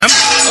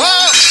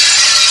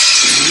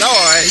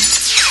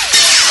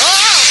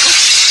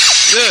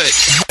Good.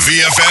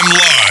 VFM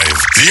Live,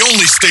 the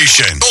only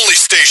station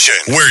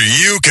where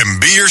you can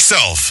be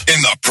yourself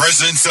in the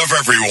presence of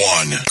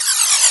everyone.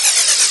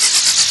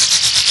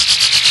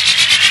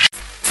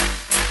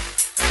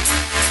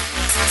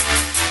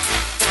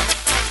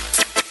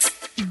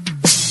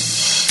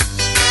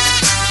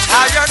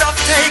 Tired of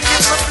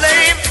taking the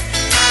blame,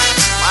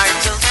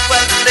 might as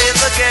well play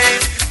the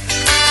game.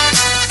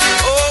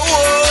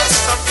 Oh,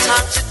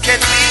 sometimes it can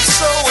be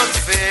so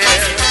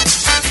unfair.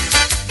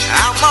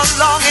 I'm a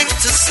longing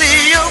to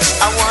see you.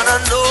 I wanna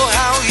know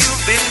how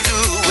you've been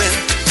doing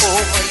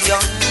over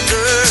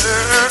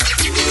yonder.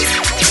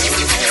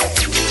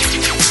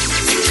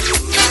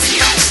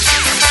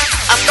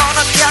 I'm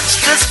gonna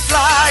catch this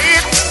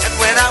flight, and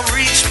when I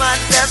reach my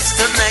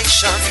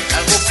destination,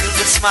 I hope you'll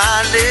be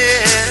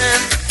smiling,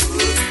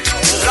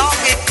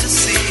 longing to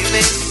see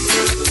me.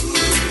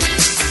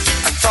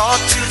 I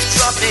thought you'd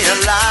drop me a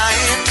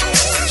line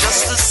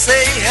just to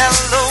say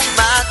hello,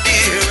 my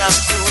dear, I'm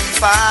doing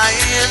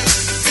fine.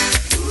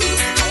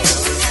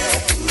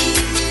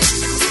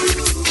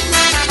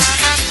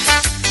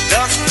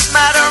 Doesn't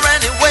matter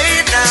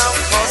anyway now,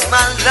 'cause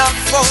my love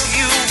for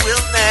you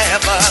will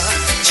never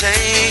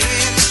change.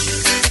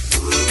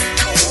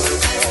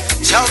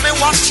 Tell me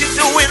what you're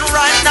doing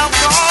right now,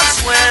 'cause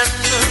when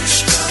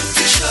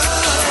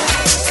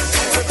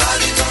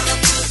everybody gonna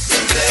put the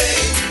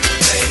blame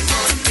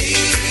on me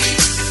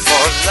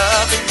for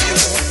loving you,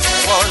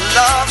 for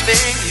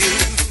loving you.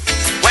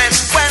 When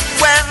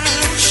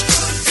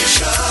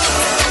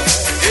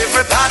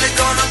everybody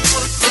gonna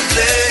put the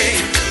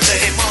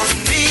blame on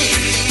me.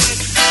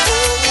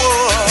 Oh.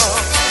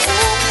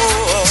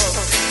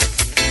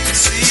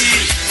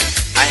 See,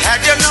 I had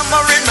your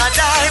number in my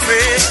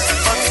diary,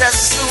 but as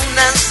soon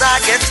as I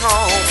get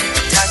home,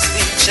 it has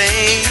been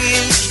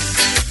changed.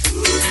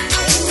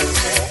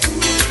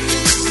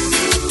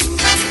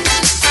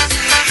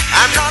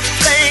 I'm not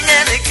playing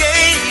any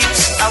games.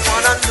 I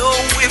wanna know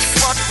if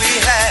what we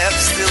have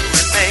still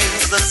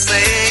remains the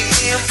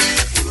same.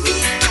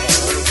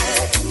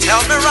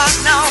 Tell me right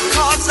now,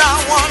 'cause I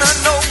wanna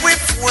know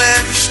if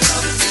when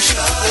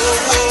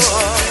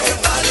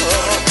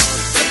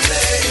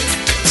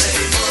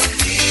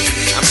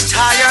I'm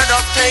tired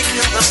of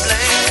taking the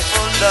blame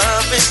for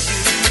loving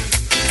you.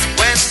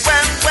 When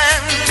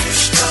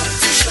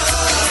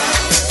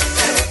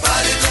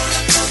everybody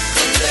gonna put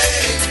the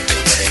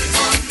blame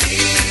on me.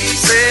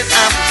 Said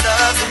I'm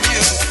loving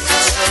you,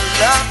 it's a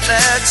love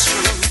that's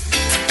true.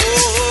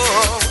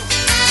 Oh.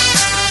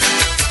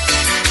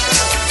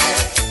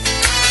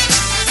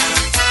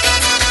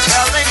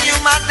 Telling you,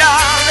 my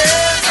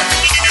darling,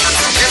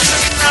 this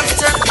is not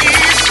an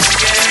easy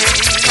game.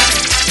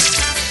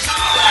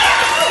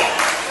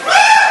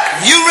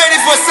 You ready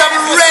for some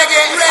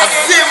reggae? A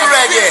sim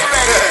reggae.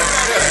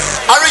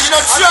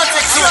 Original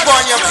Trontix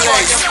upon your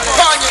place,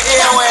 upon your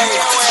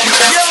airwaves.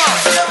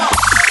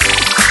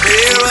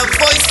 Hear a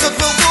voice of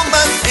a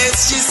woman as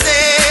she's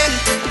saying,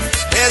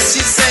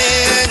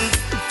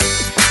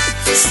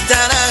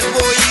 stand up,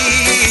 boy,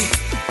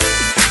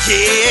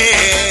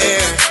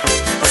 yeah.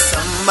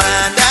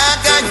 Samana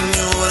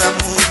ganyura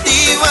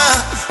mudiwa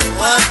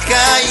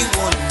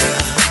wakaiwona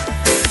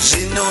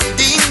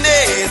zvinondine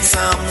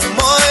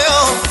tsamumoyo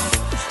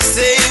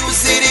sei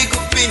usiri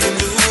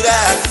kupindura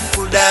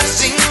kuda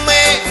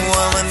zvimwe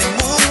wavane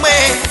mumwe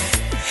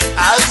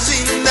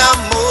hazvina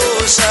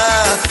mhosva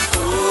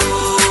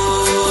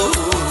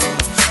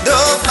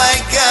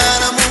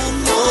ndomaigara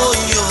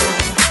mumoyo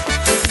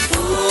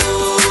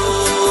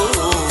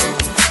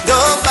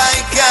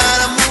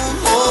ndomaigara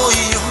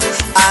mumoyo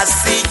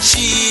asi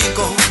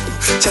chiko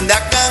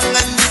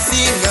chandakanga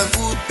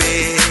ndisingakupe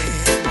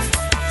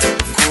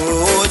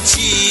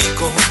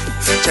kochiko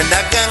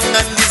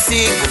chandakanga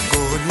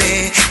ndisingagone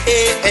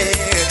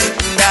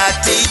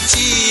ndati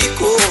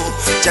chiko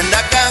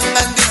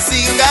chandakanga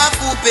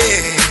ndisingakupe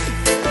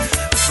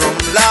from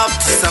love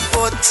to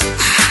support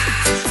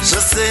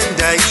zvose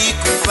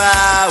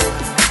ndaikupawo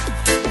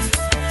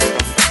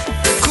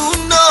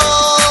kuno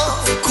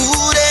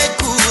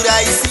kurekura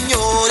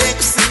isinyore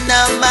kusina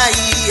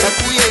mai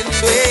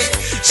akuyendwe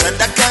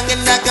zvandakange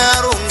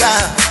ndakaronga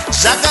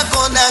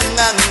zvakakona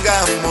ng'anga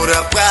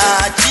murapwa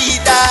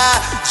achida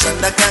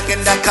zvandakange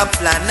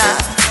ndakaplana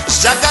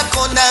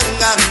zvakakona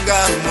ng'anga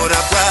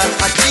murapwa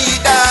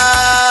achida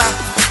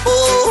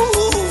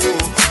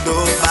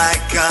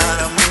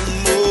ndomaigara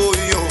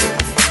mumoyo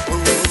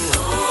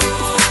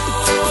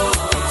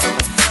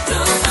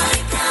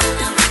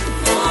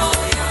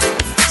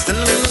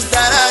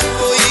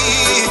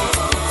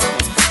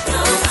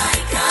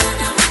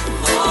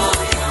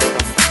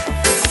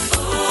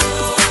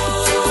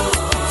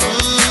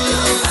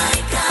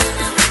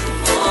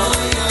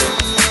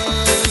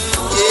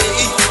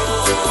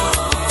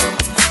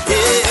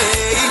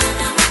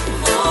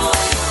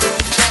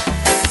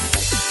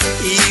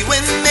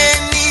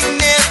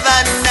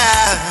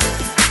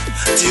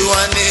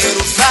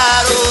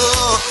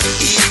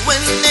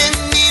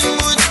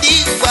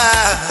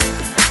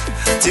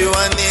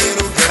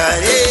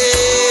Tiwanirugare,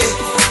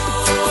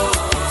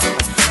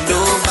 no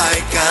my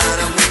God,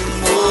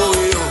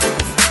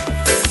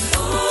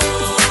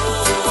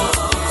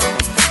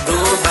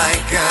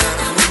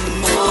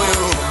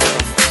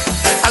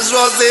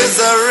 roses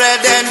are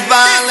red and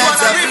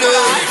violets are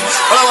blue.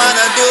 All I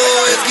wanna do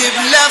is keep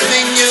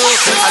loving you.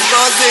 And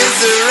roses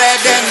are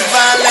red and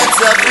violets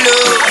are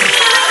blue.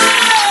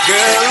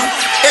 Girl,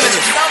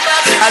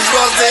 as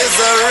roses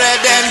are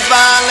red and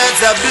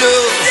violets are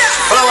blue.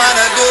 All I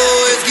wanna do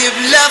is keep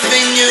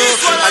loving you.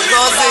 And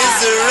roses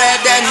are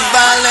red and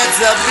violets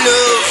are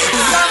blue.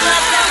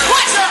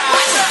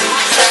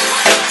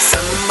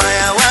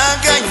 Samaya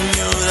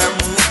wakanyura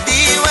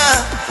mudiwa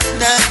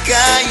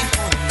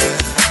nakai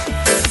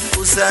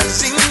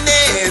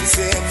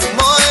usasinetse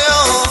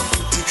moyo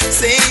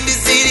sendi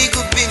siri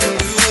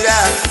kupindura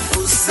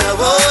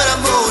usabora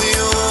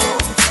moyo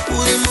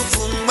uri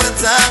mufumba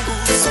tangu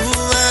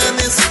zuwa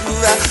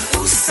nezuwa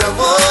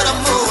usabora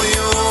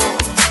moyo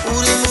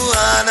uri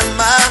muana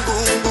mangu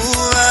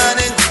nguva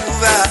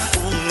nenguva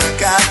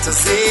unakata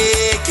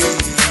seke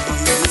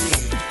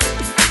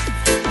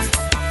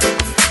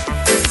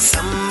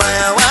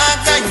Samaya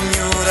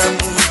wakanyura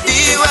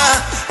mudiwa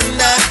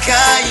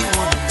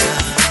nakaiwona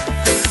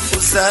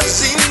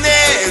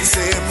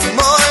usasinetse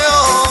moyo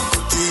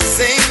kuti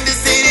sendi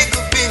siri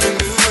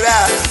kupindura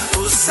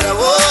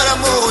usabora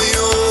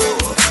moyo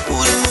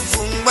uri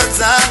mufungwa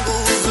zangu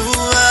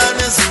zuva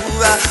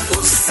nezuva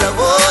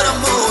usabora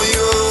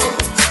moyo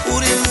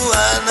uri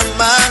muana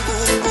mangu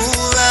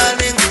nguva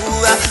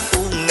nenguva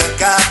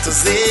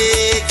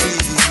ungakatozeki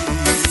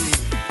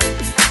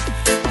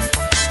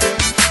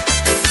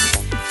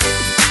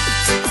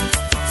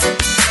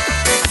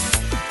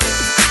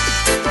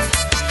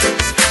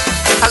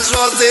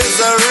Roses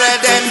are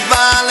red and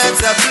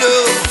violets are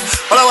blue.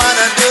 All I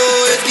wanna do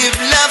is keep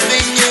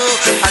loving you.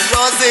 And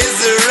roses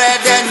are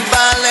red and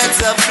violets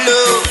are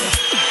blue.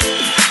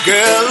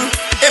 Girl,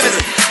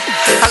 everything.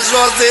 As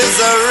roses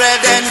are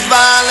red and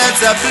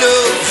violets are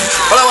blue.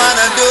 All I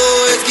wanna do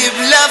is keep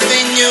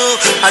loving you.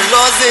 And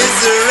roses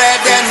are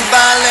red and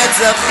violets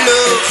are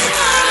blue.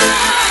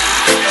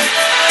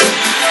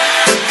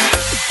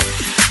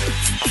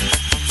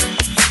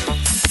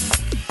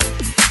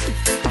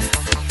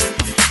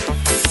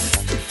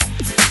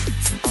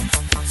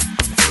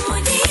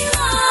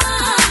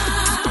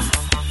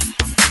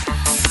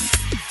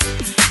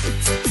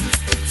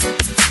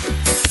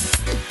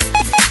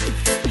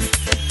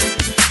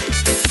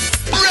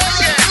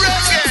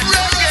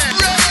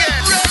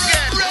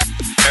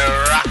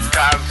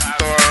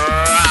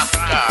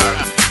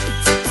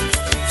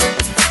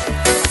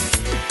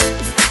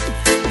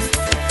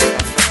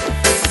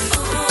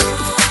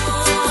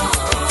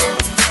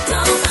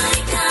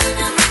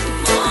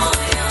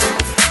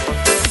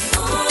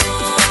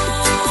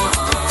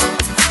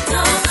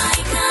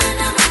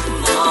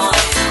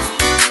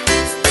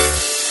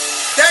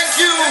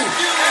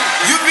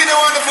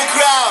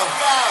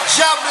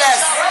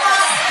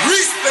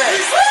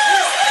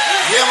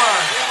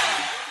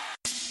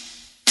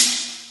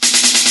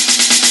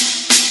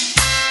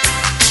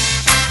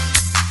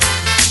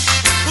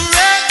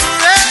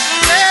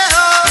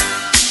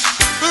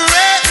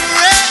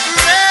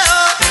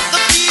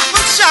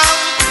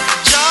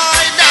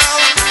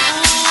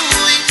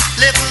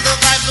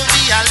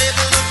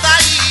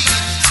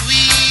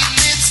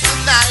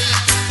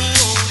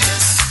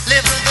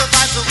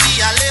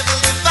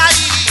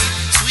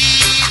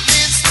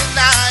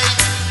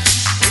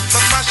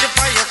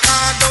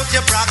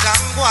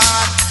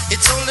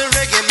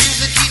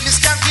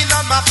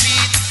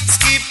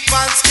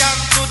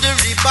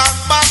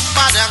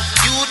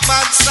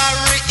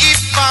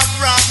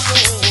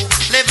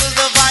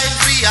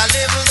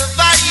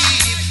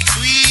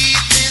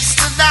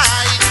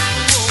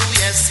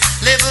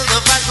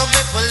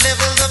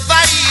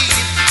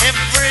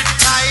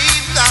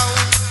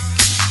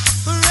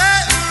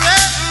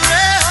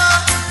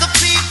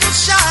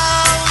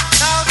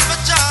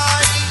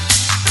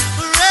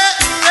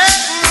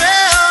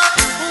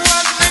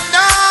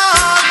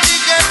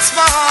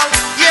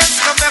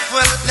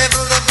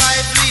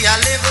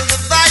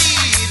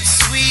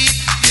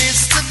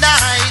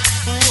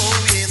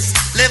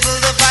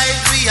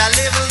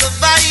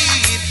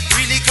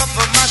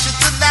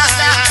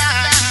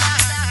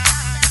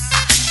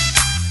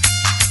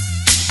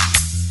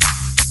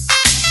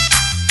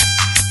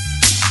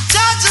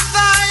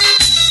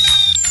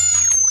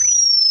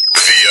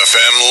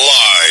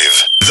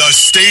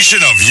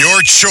 Of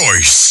your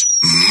choice.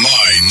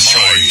 My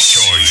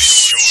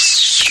choice.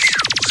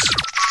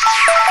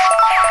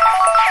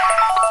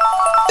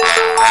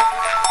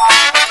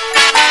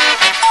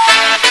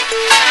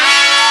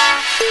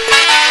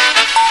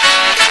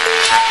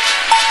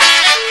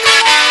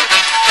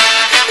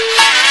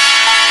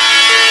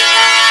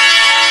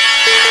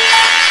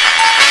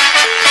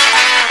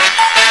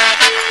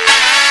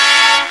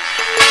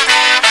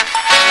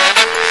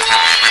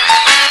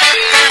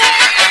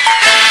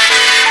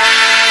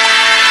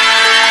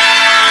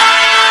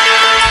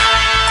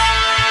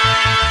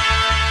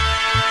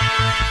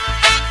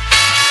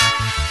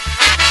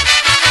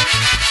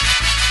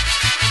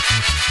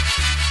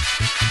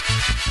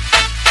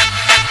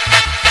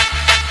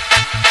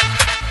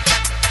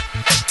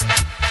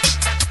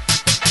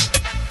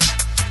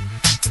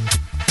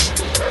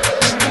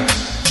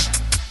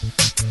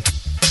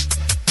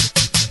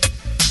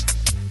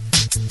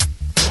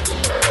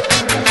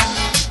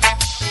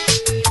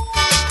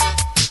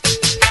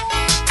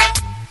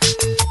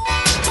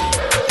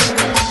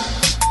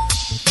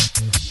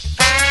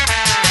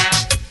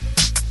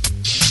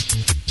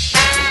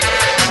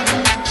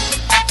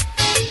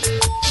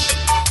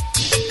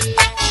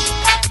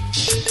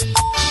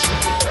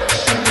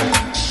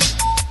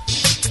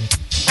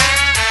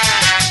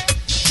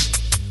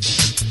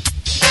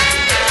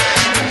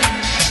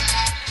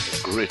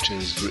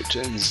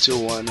 Greetings to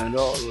one and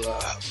all.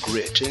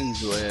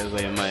 Greetings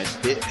wherever you might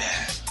be.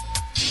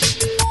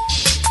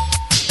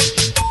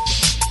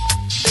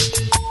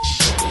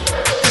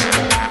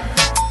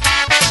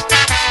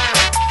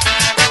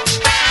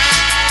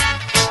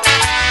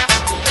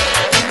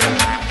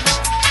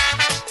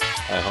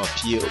 I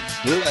hope you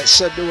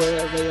blessed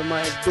wherever you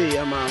might be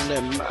among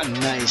them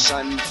nice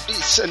and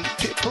decent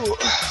people.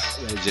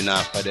 There's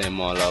enough of them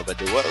all over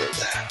the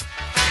world.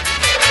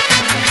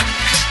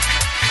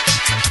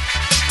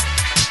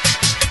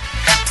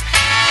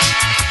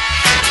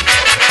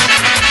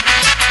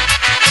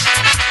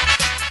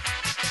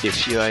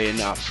 If you are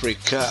in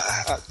Africa,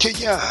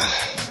 Kenya,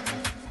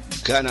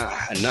 Ghana,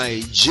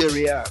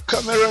 Nigeria,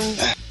 Cameroon,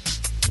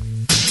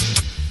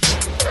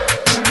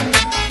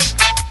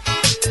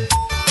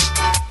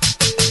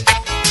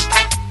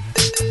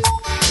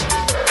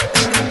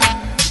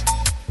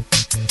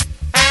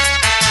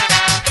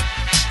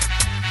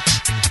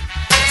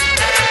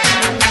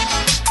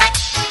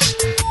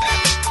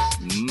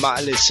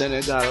 Mali,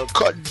 Senegal,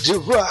 Côte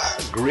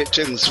d'Ivoire,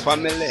 greetings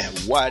family,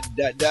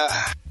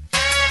 Wadada.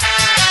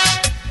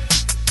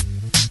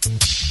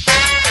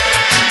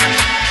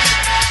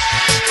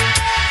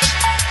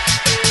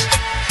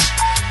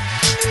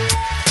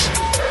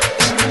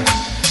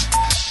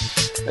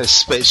 A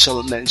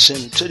special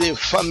mention to the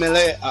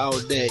family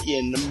out there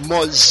in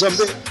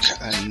Mozambique.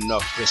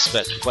 Enough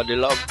respect for the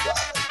love.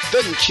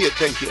 Thank you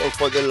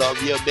for the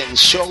love you've been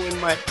showing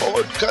my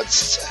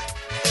podcast.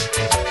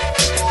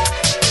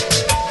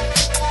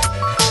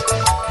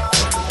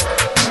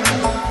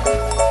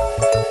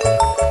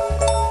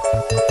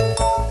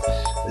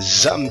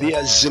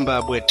 Zambia,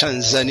 Zimbabwe,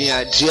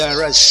 Tanzania,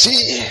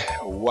 DRC,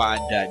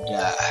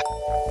 Wadada.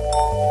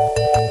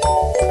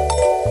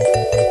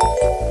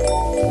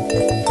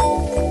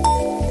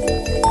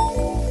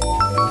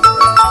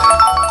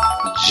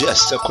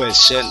 Just a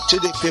question to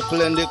the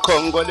people in the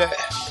Congo there.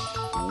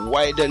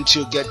 Why don't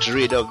you get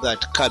rid of that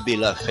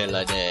Kabila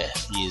fella there?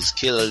 He's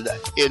killed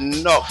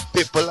enough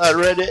people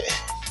already.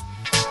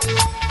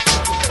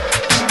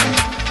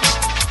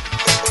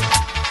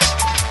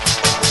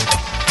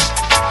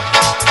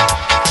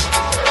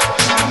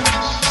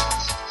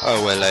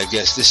 Oh, well, I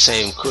guess the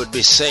same could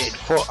be said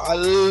for a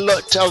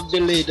lot of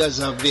the leaders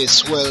of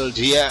this world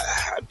here.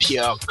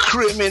 Pure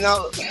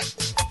criminal.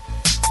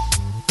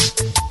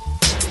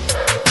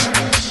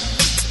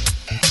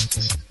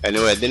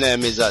 Anyway, the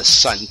name is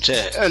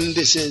Asante, and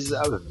this is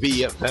a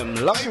VFM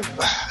Live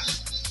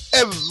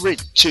every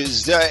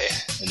Tuesday,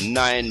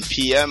 9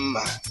 p.m.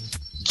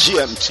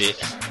 GMT.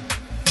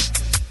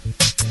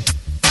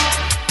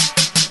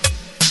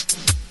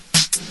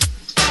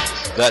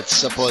 That's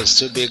supposed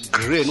to be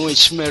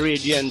Greenwich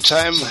Meridian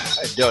time.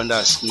 Don't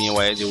ask me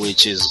why the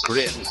witch is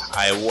green.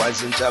 I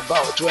wasn't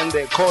about when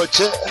they caught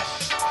her.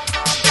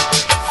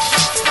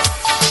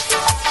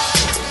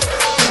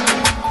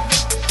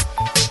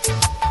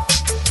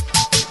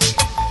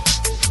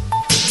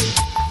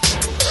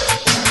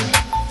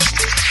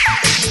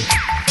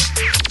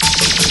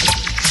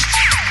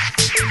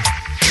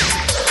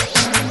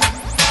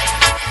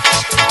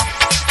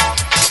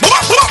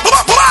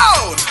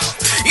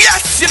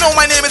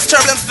 My name is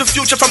Turbulence the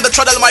Future from the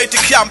Trod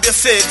Almighty Camp, you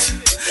see it?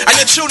 And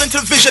you're tuned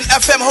into Vision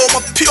FM, home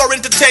of pure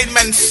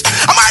entertainment.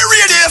 Am I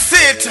radio, you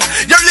see it?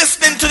 You're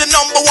listening to the #1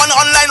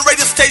 online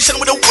radio station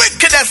with the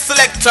wickedest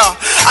selector,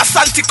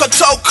 Asante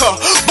Kotoko.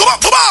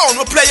 Boom,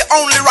 we play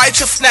only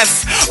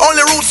righteousness,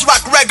 only roots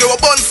rock reggae, we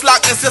burn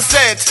slackness, you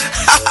see it?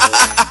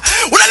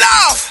 With a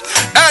laugh,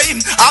 hey,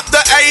 at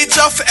the age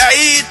of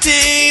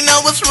 18,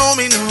 I was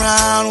roaming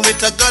around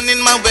with a gun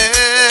in my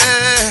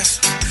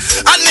waist.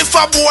 And if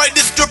a boy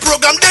this the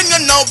program, then you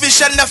know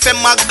Vision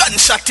FM, a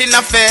gunshot in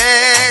the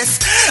face.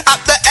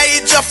 At the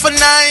age of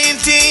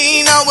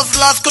 19, I was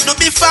lost, couldn't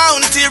be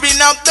found,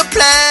 tearing up the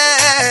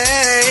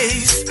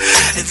place.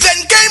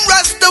 Then came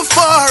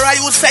Rastafari,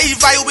 who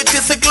save I with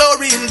his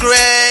glory and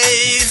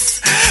grace.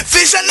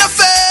 Vision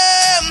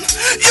FM,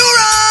 you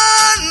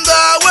run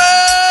the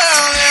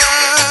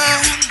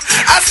world.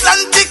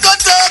 Asante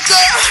Kotoko,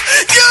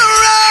 you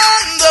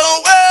run the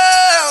world.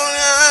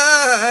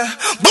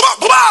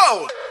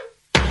 Boom!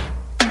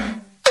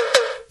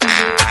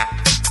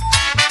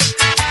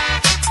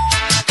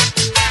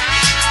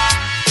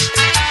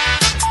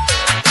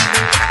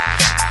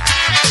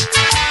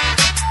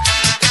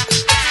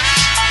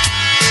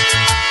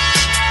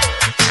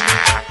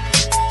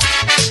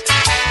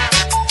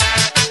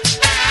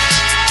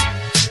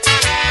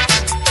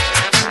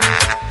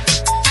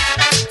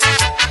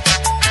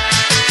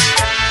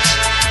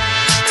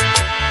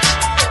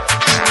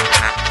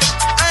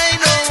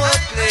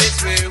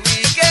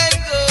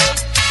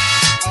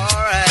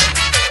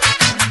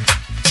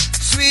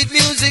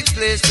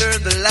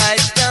 Turn the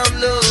lights down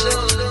low.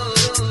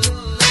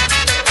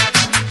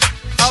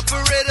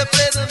 Operator,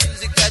 play the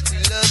music that you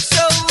love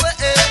so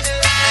well.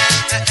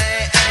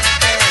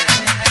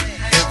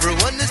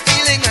 Everyone is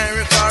feeling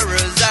high far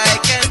as I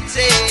can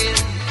tell.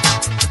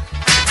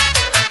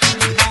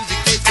 The music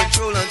takes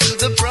control until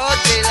the broad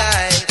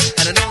daylight,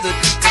 and I know that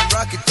we can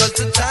rock it 'cause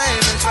the time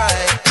is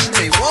right.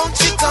 Say, won't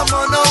you come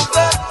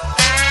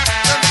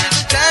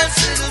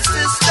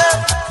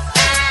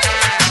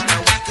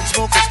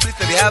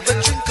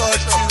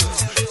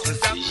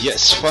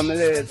Yes,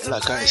 family,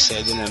 like I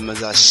said, the name is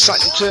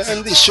Asante,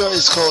 and this show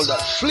is called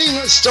Fling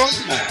a Stone.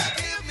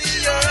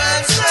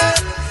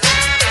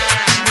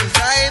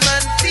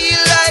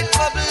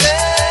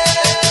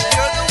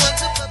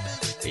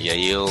 Yeah,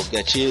 you'll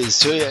get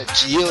used to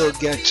it. You'll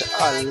get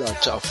a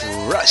lot of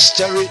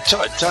rastery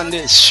thought on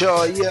this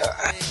show,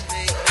 yeah.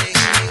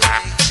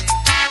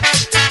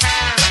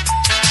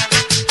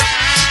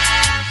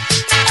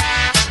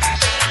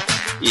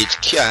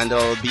 It can't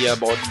all be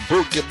about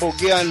boogie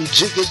boogie and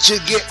jiggy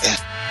jiggy.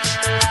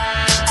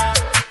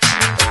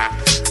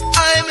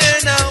 I'm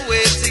here now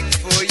waiting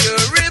for your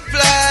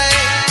reply.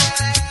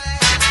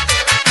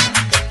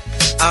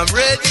 I'm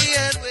ready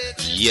and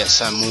waiting.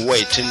 Yes, I'm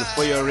waiting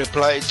for your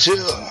reply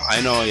too.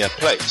 I know your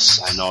place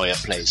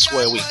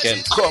where we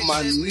can come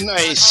and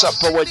nice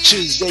up our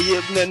Tuesday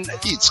evening.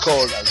 It's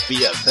called as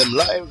BFM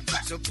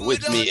Live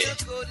with me. Let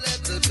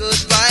the good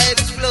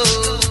vibes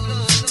flow.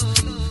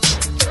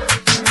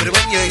 But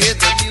when you hear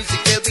the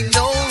music, there'll be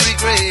no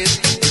regret.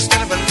 It's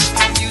kind of a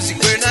music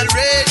we're not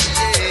ready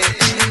yet.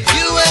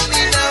 You and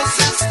me now,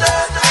 sister,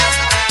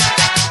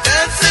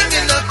 dancing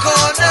in the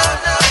corner.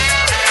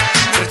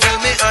 But tell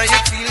me, are you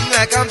feeling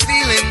like I'm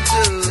feeling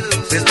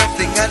too? There's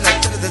nothing I'd like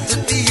better than to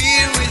be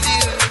here with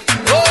you.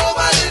 Oh,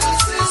 my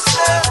little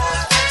sister.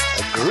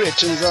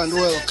 Greetings and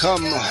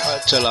welcome.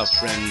 Tell a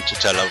friend to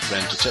tell a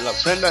friend to tell a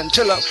friend and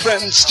tell a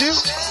friend still.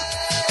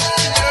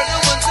 You're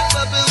the one to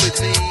bubble with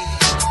me.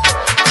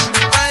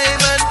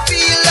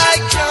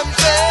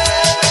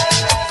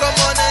 Come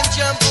on and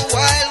jump a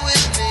while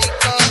with me.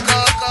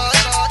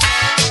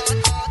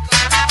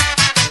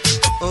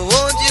 Oh,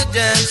 won't you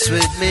dance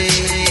with me?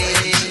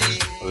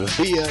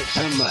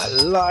 BFM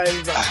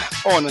Live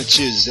on a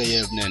Tuesday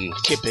evening,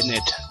 keeping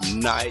it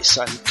nice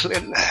and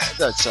clean.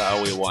 That's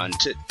how we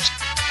want it.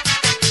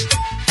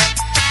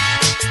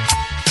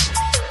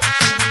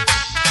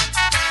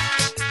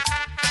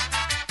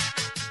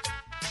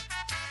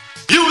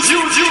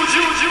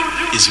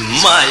 Is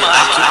my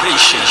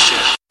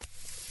occupation.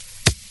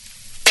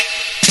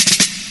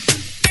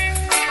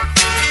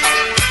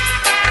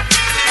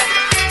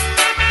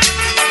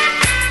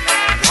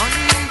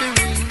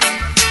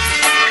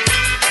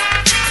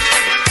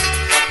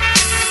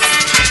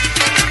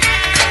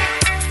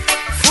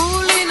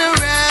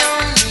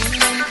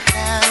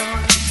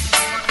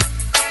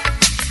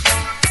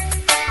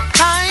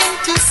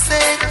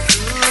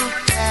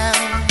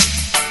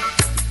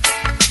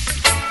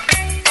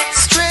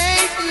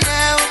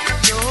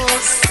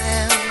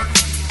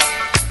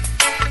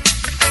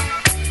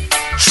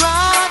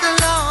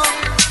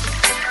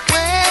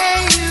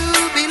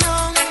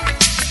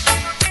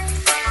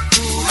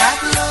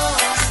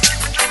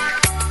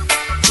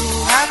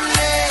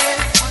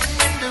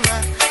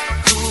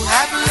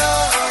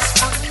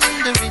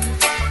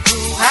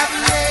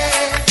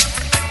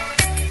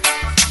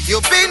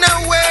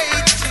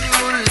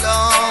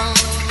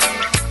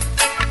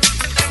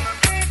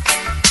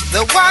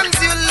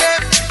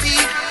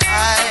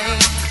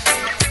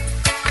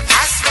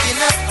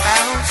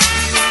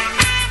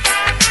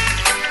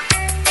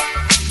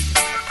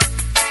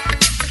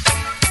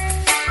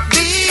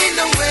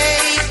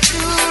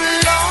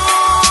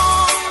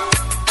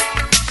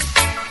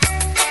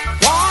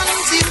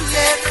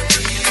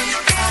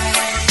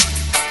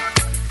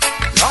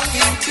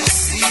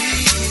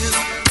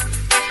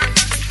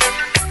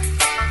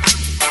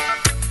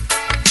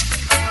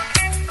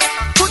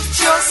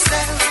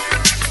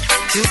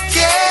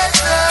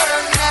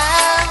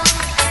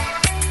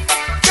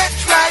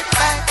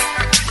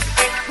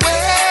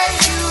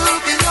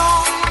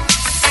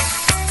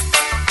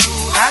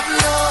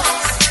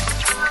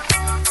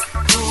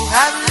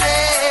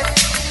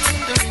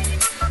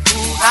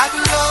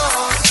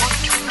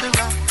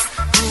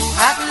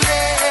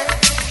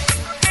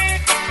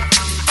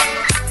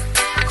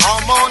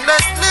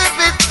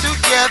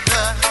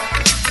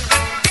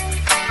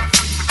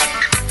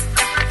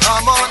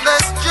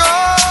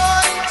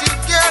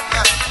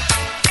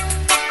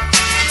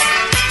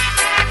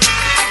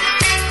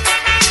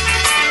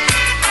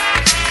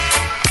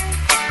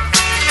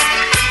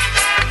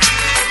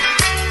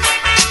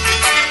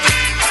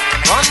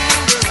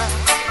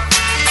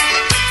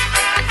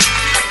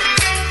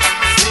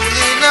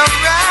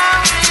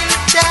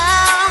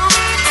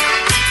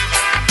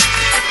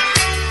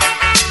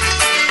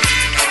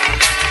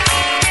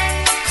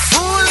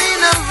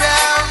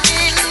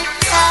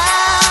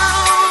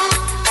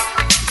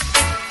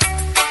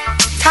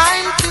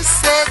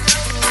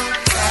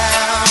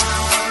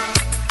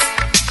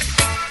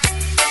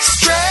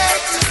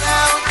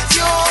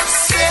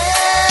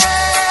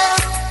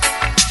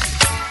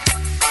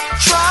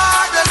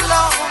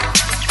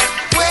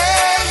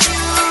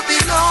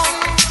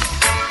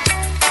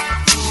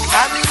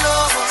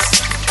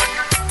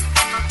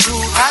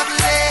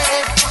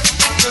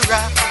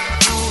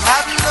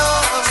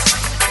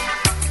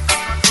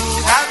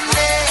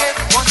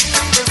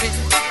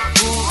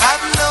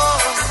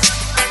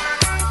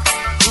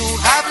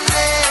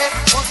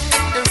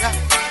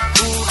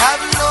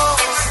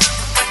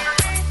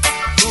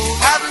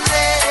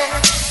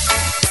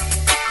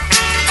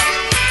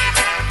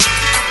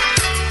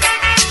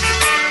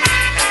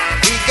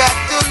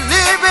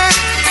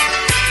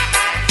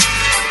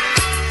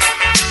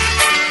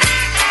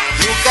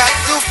 got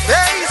to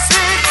face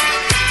it.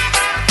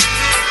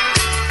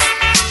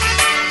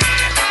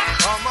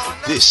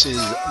 This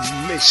is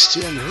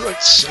Misty and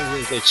Roots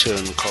with a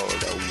tune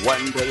called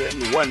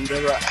Wandering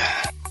Wanderer.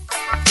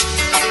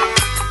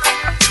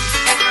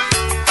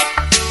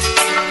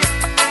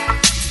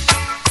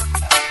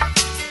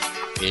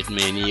 It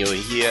means you're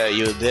here,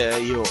 you're there,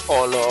 you're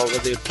all over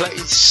the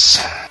place.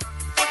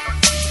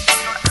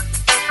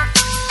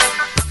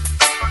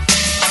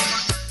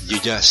 You're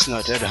just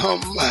not at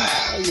home.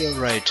 You're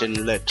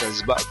writing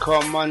letters back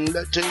home and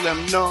letting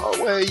them know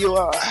where you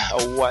are,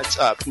 what's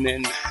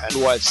happening and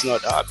what's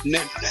not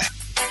happening.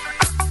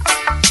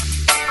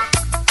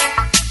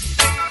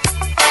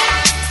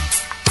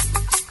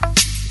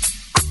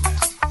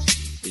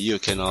 You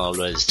can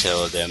always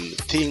tell them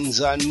things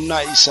are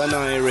nice and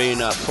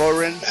Irene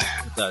foreign.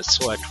 That's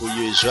what we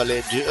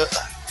usually do.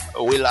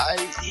 We lie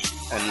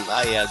and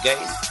lie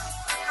again.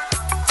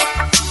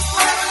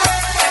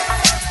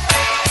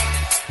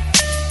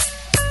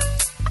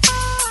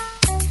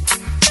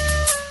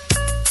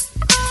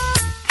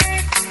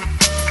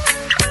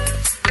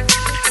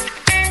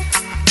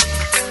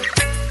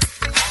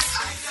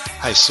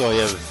 I saw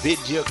a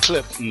video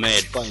clip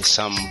made by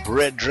some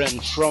brethren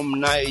from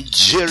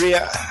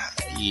Nigeria.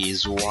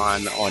 He's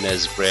one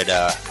honest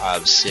brother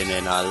I've seen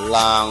in a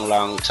long,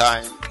 long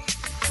time.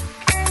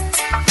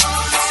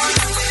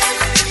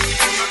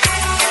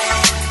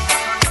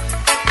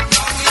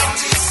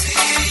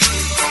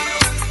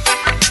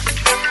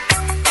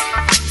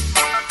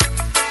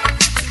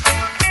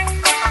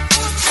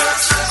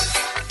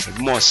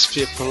 Most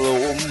people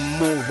who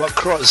move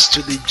across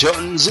to the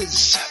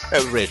Joneses,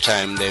 every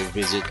time they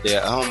visit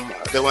their home,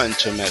 they want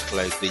to make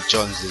like the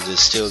Joneses is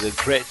still the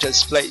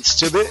greatest place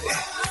to be.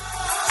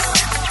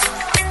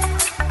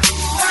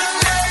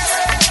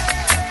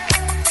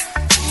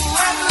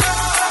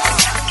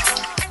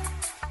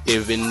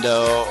 Even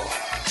though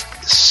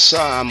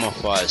some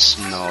of us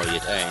know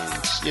it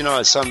ain't. You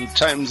know,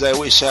 sometimes I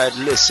wish I'd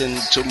listened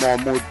to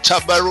Mahmoud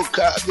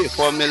Tabaruka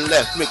before me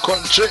left me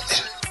country.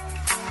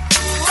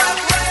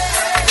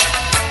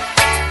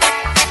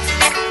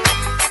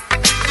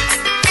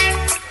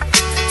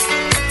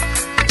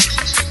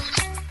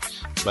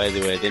 By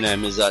the way, the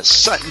name is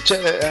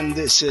Asante and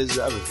this is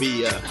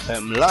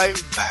VFM Live,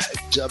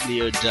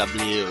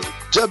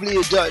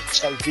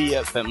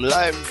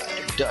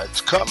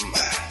 www.vfmlive.com.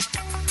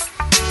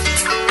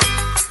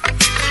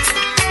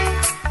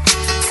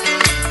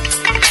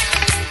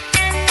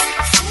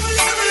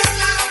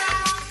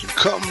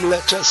 Come,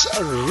 let us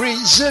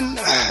reason.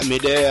 Me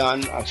there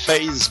on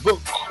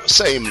Facebook,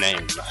 same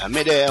name.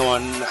 Me there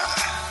on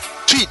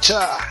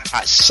Twitter,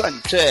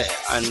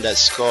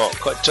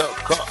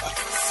 Asante_Kotoko.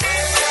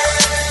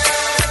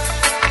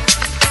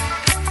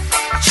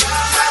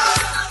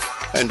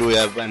 And we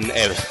have an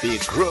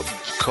FB group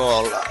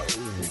called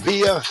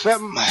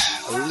VFM.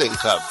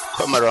 Link up,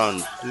 come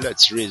around,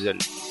 let's reason.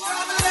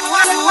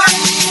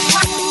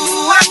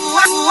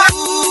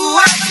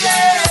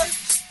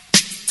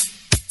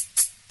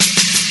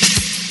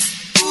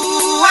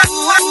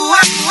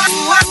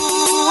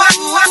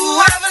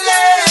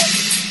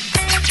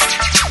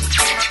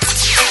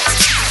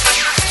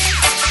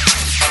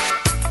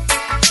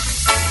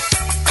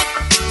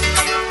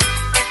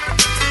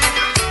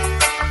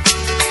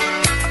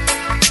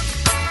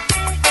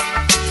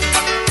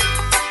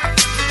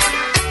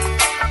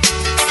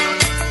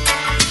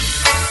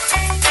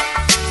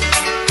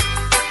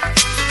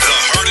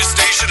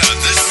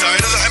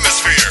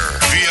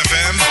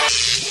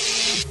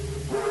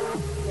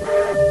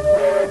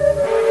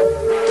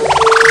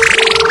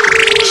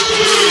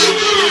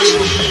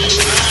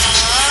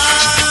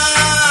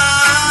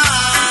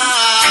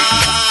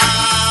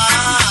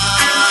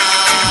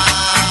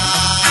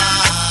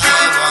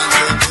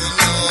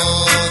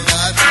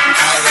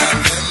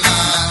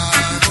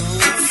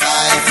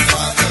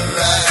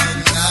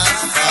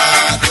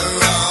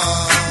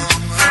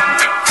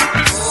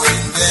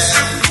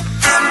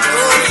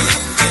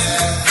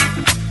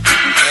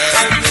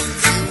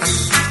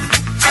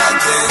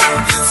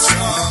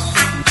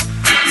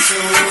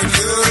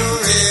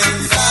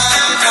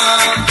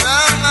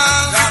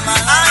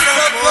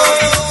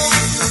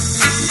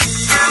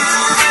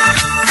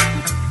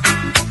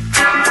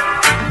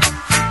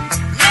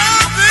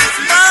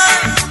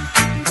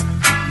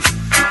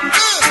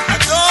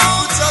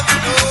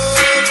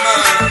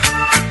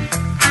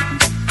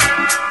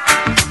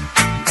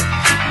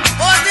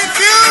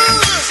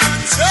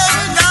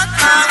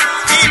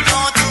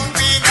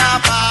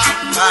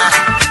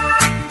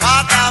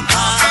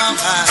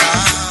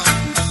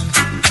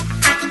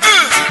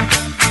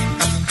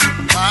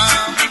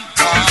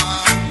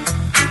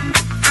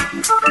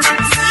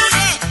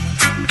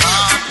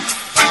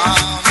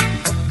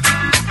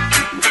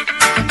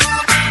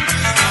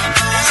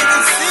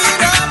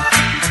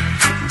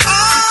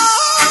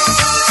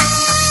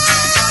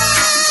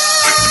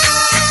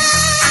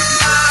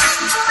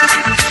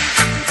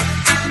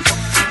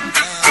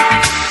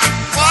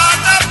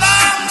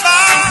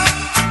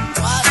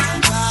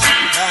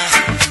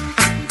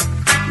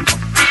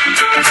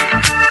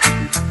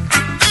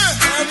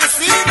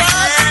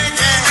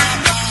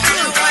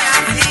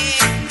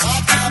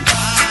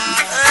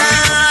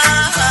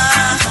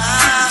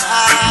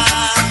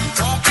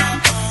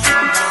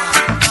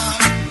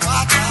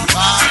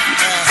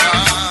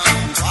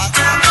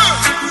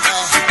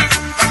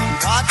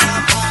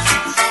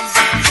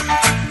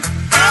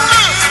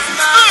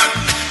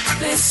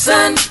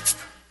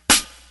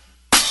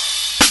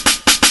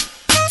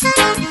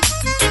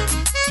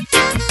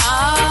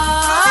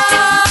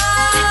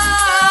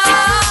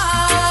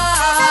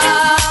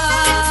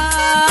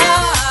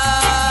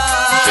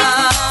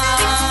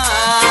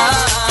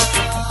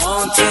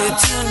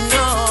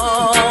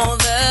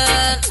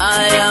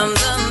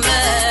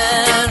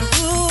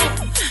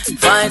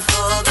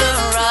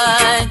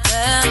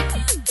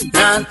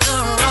 not the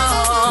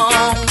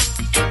wrong.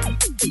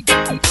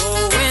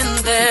 Going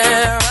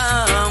there,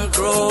 I'm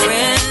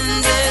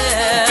growing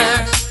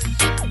there.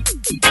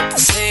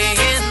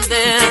 Saying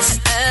this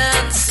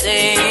and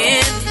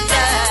saying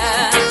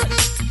that.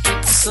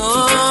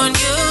 Soon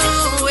you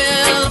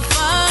will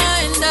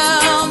find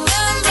out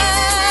the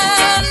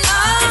man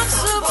I'm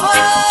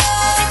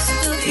supposed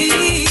to be.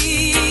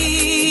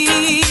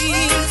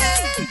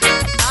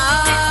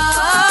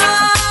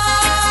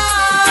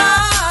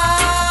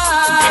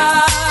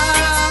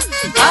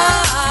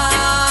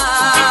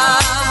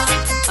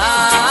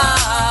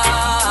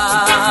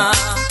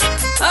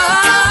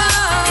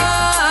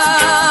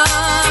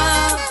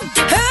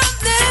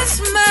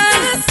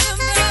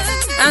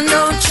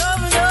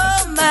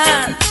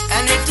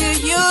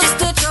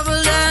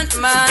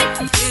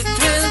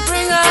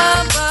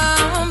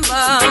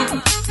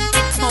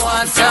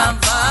 What's a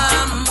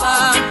bam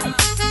bam?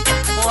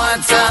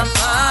 What's a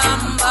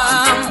bam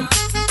bam?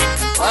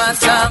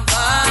 What's a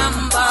bam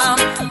bam?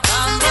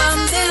 Bam bam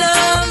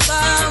dilam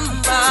bam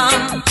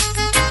bam.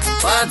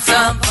 What's a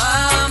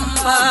bam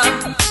bam?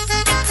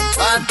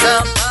 What's a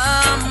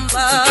bam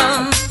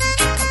bam?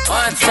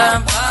 What's a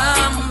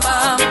bam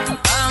bam?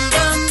 Bam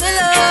bam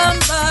dilam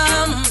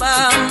bam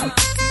bam.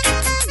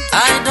 I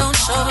don't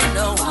show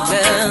no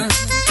man.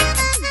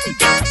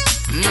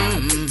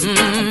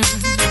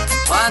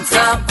 What's a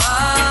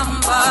bam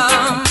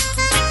bam?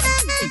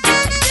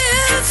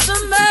 It's a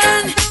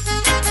man.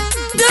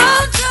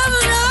 Don't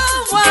trouble no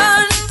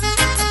one.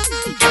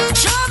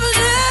 Trouble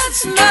this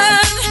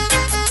man.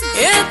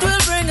 It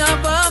will bring a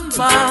bam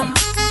bam.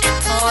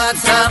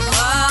 What's a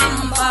bam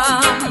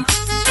bam?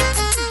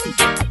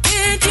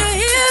 Did you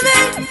hear me?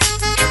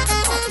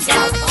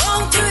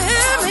 Won't you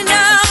hear me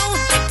now?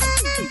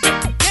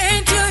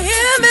 Can't you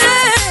hear me?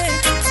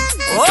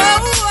 Oh.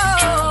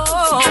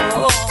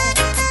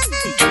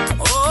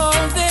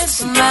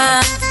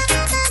 Man,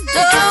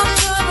 don't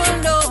trouble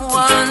no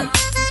one.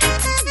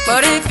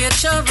 But if you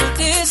trouble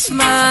this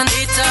man,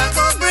 it'll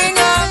go bring a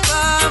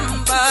bam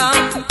bam.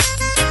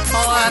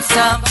 What's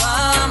a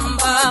bam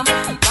bam?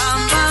 Bam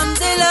bam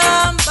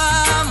dilam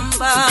bam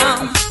bam.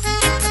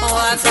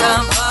 What's a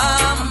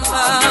bam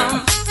bam?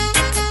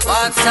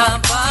 What's a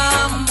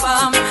bam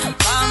bam?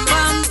 Bam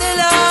bam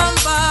dilam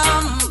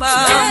bam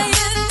bam.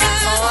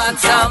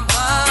 What's a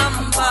bam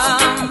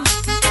bam?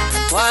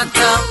 What's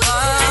a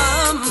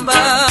bam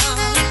bam?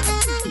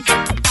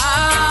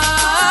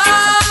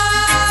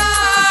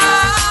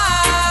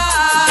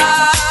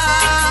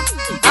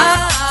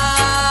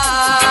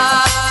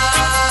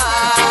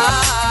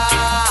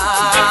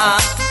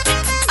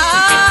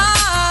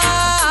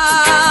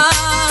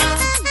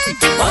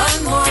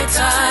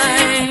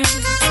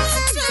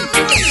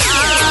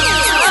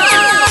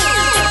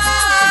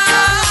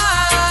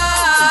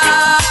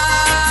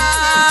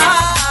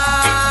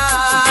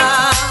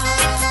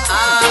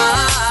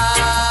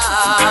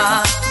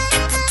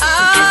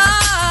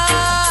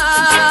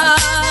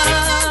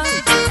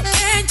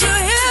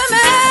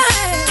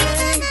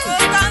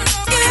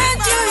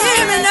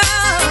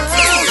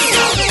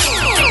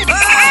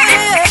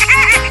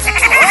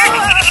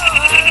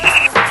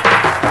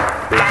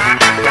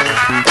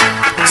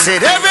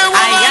 Said every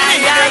woman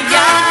need a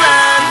good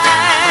man.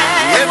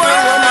 Every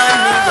woman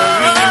need a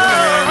real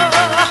man.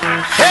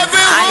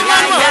 Every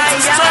woman wants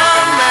a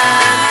strong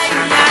man.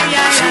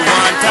 She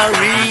want a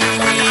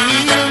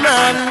real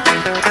man.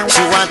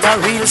 She want a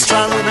real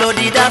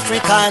strong-blooded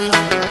African.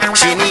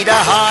 She need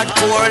a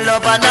hardcore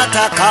lover, not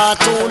a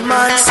cartoon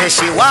man. Say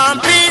she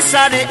want peace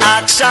of the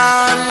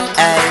action.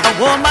 Ay. A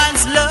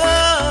woman's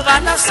love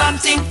and not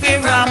something to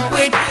ramp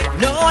with.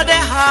 Know the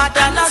heart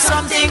and not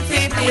something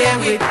to play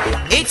with.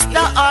 It's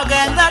the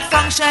organ that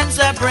functions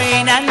the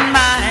brain and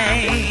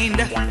mind.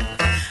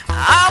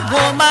 A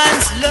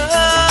woman's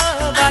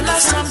love and not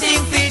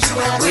something to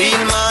joke with.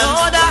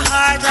 Know the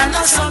heart and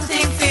not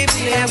something to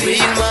play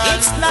with.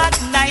 It's not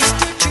nice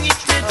to treat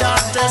the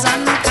doctors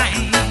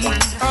unkind.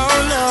 Oh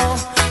no,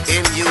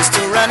 him used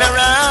to run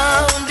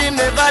around. He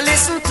never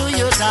listen to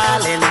you,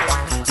 darling.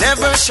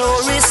 Never show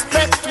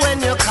respect when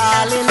you're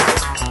calling.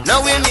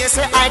 Now we may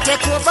say I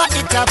take over,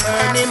 it a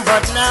burning.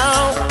 But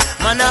now,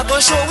 man I go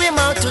show him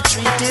how to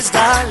treat his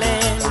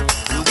darling.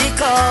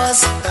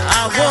 Because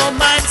a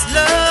woman's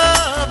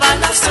love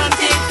and not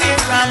something to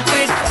run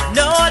with.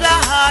 Know the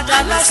heart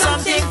and not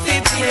something to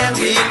play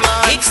with.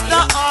 It's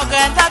the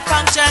organ that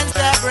functions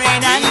the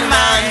brain and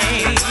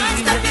mind.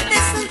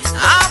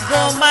 A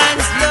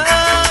woman's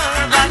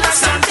love and not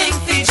something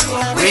to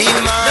show with.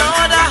 Know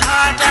the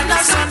heart and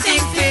not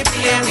something to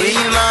play with.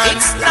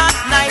 It's not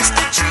nice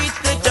to treat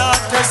the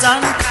daughters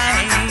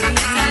unkind.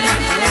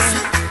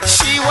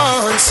 She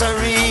wants a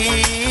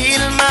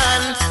real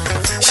man.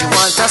 She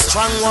wants a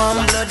strong,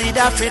 warm-blooded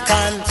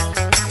African.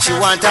 She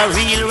wants a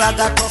real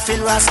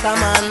ragamuffin Rasta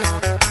man.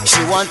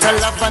 She wants a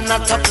lover,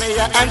 not a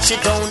player, and she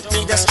don't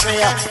need a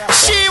strayer.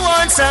 She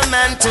wants a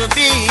man to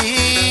be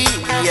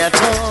at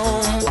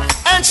home.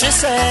 And she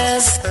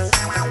says,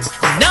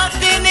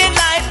 nothing in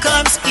life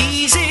comes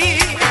easy.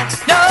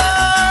 No,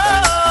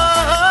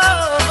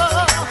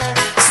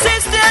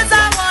 sisters,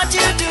 I want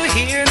you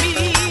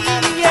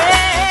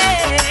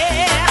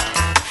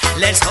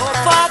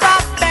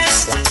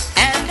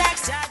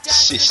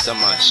Sister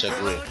Masha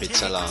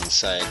Griffiths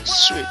alongside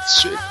Sweet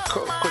Sweet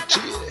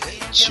Cocotier.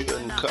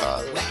 Tune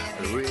called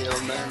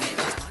Real Man.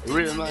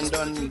 Real Man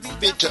done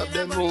beat up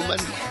them woman.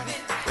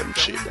 Them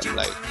treat them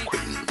like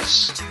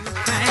queens.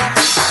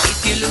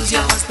 If you lose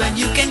your husband,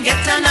 you can get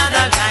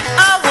another guy.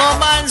 A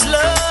woman's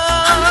love.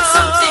 I'm not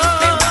something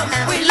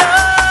we love.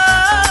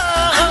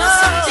 I'm not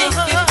something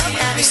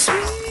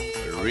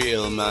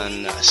Real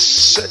Man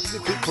set the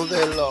people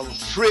they love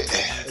free.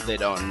 They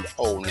don't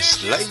own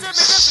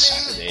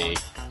slaves. They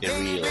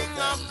real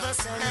them.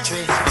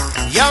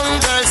 Young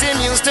girls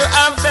in used to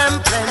have them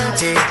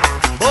plenty.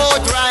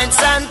 Boat rides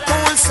and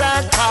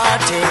poolside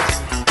party.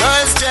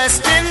 Girls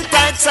dressed in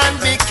tights and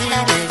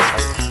bikini.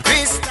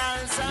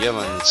 Yeah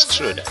man, it's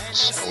true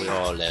that we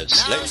all have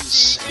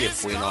slaves.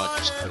 If we're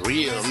not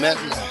real men,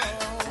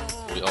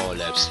 we all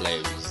have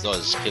slaves.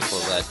 Those people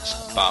that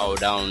bow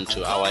down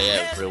to our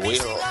every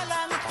will.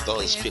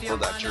 Those people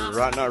that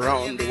run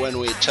around when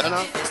we turn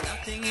up.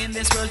 In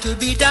this world to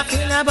beat up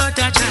about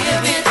a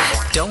child.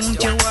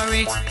 Don't you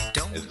worry.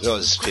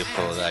 Those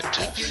people that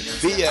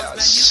fear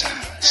us,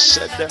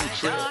 set them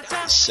free,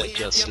 set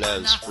your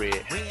slaves free,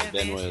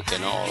 then we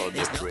can all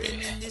be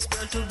free.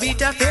 She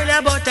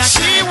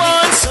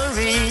wants a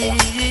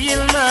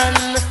real man.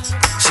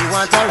 She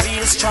wants a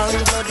real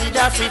strong-blooded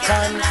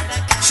African.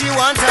 She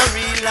wants a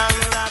real long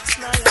rocks.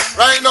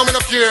 Right now, me no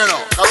care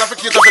now. I'll have to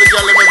keep up with the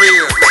girl in my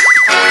ear.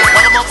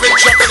 I'm a big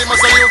shot and he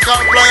must have new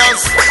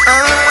compliance.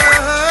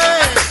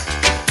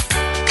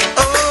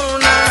 Oh,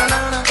 na na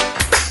na.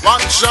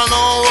 Watch ya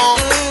now.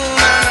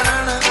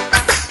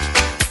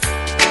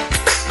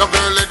 No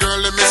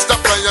girly, Mr.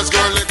 Players,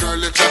 girly,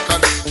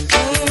 chocolate.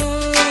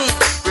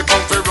 We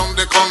come from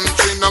the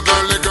country. No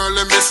girly,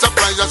 Mr.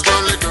 Players,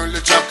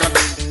 girly, chocolate.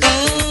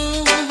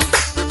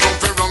 We come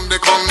from the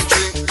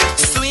country.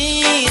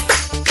 Sweet.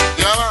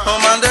 Yeah. Oh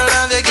man, the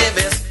love you give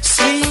is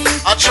sweet.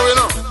 I show you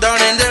know.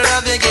 Darling, the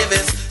love you give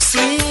is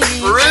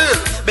sweet. Real.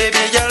 Baby,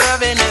 your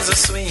loving is the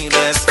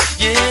sweetest.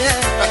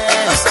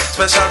 Yes.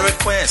 Special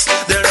request.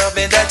 The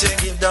loving that you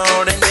give,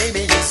 darling,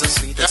 baby, is the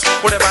sweetest.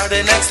 What about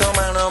the next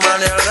woman? Oh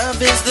man, your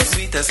love is the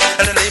sweetest.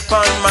 And the lip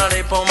on my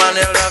lip, oh man,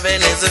 your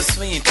loving is the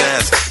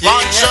sweetest.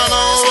 Watch ya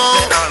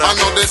now. I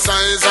know the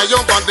size of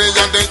your body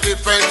and the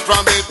effect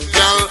from it,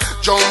 girl.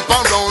 Jump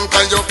around,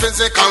 cause your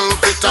physical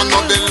fit. I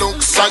know the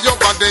looks of your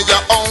body,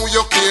 yeah, how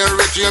you care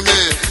it, you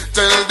me.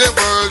 Tell the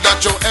world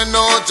that you're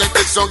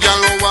energetic, so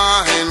girl,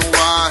 wine.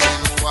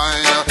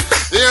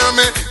 Hear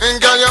me, and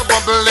girl, you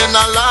bubble in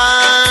a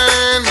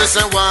line. Me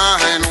say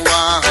wine.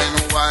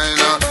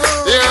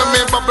 Hear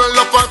me bubble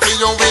up on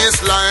your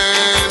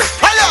waistline.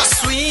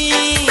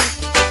 Sweet.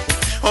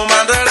 Oh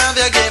man, the love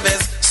you give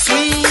is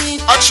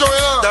sweet. I show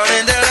you.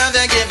 Darling, the love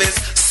you give is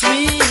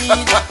sweet.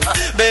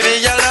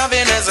 Baby, your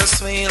loving is the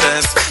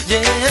sweetest.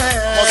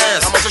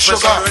 Yes. How much sugar?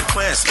 Special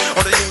request.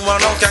 Only you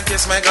alone can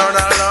kiss my girl.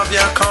 I love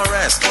your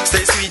caress.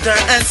 Stay sweeter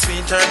and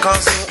sweeter,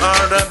 cause you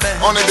are the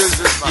best. On the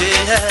business, man.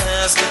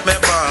 Yes, me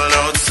ball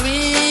out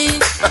sweet.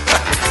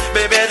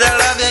 Baby, the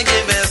love you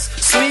give is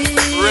sweet.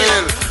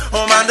 Real.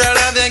 Oh man, the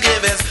love you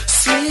give is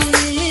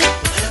sweet.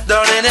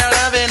 Darling, your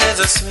loving is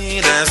the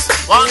sweetest.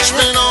 Watch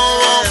me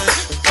now.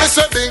 It's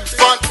a big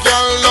fat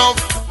girl love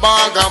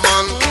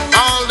Magaman.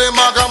 All the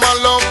Magaman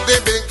love the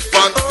big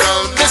fat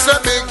girl. This a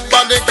big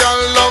body girl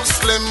love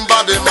slim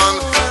body man.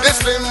 The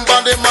slim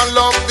body man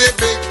love the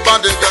big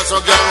body girl.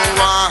 So girl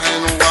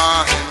wine.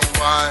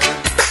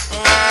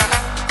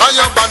 And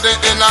your body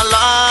in a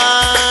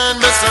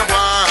line. Me say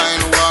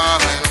wine.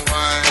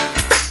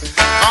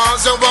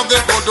 Cause you have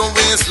the good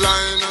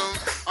waistline.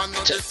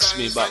 Takes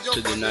me back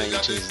to the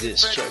 90s,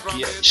 this track,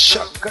 yeah.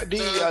 Shaka D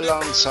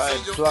alongside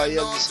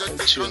Pliers, a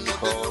tune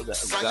called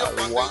Gal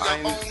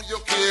Wine.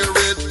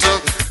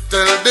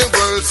 Tell the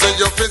world, say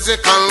your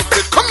physical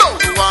fit. Come on,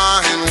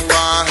 wine.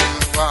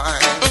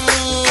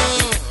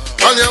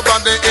 On your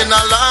body in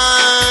a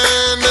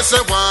line, me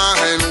say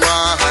wine.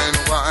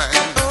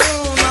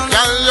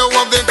 Girl, you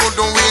have the good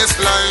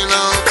waistline.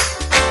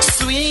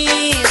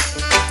 Sweet.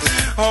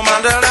 Oh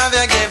man, the love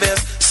you give is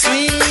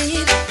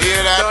sweet.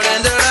 Hear that?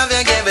 Darling, the love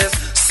you give is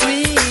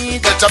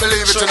sweet. Better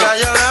believe it, you Sugar, know.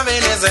 your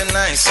loving is the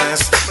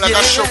nicest. Like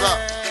a sugar.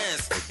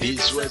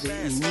 These were the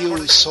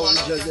new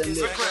soldiers in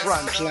the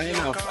front line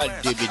of a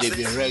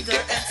DBDB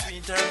reggae.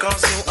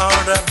 Cause you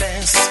are the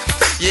best.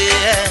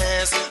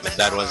 Yes.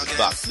 That was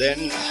back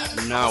then.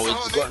 Now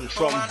it's gone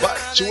from back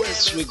to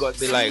west. We got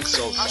the likes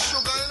of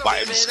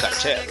Vibes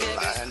Cartel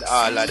and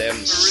all of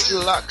them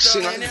slack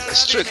singing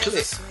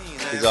strictly.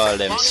 Is all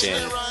them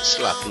saying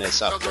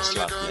slackness after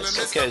slackness.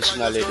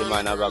 Occasionally the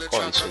man have a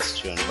conscious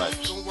tune, but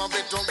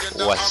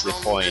what's the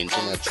point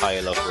in a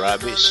pile of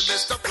rubbish?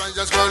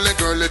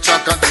 Girly,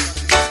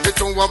 the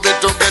two of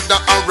it together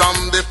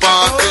around the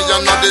party.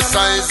 You know the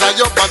size of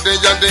your body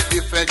and the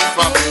effect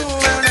from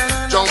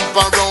it. Jump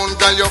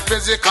around and your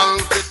physical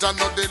fit. I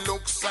know the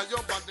looks of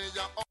your body.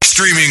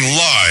 Streaming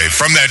live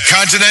from that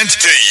continent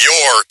to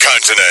your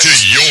continent.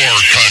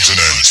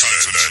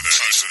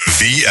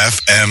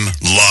 VFM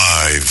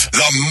Live,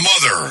 the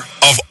mother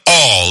of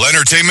all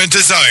entertainment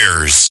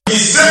desires.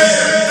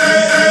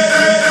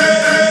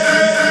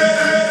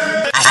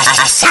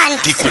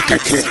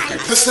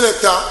 The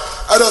selector,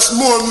 I just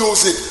more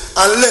music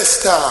and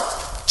less talk.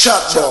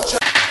 Chat box.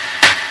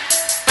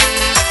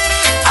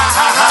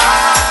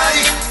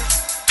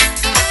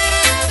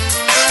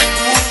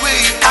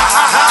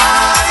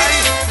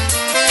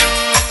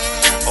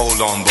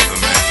 Hold on, brother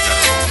man, you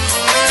gotta hold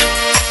on.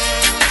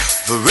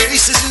 The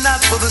race is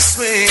not for the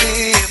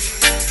swift,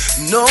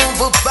 no,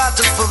 but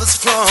battle for the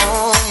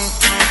strong.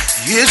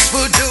 It's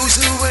for those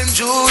who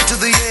endure to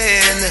the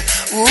end.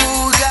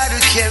 Ooh,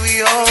 gotta carry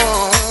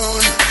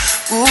on.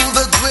 Ooh,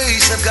 the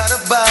grace I've gotta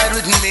abide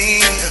with me.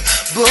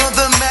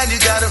 Brother man,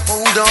 you gotta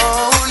hold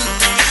on.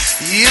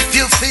 If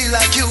you feel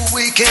like you're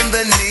weak in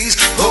the knees,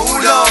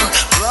 hold on,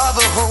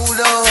 brother, hold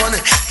on,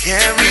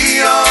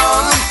 carry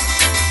on.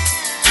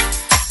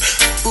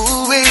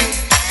 Ooh,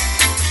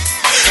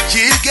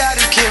 you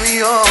gotta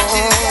carry on.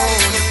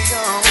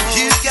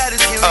 You gotta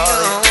carry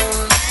on.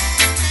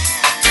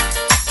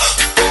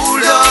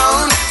 Hold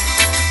on,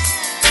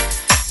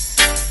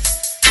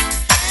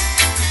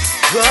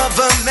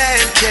 brother man,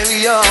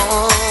 carry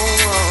on.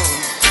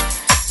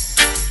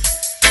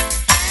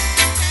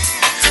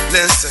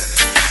 Listen,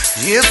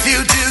 if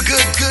you do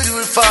good, good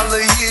will follow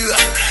you.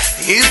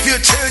 If you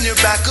turn your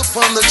back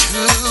upon the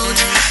truth,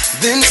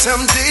 then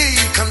someday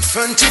you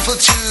confront you for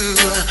true.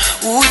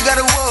 Ooh, you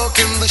gotta walk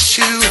in the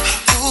shoe.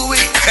 Ooh,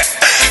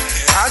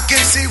 I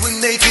can see with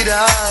naked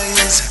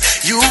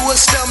eyes. You were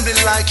stumbling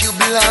like you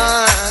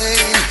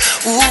blind.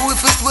 Ooh,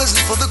 if it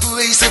wasn't for the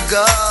grace of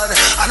God,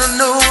 I don't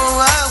know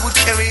how I would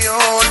carry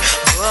on.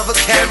 Brother,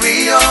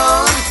 carry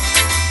on.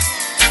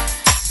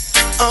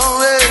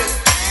 Oh, yeah.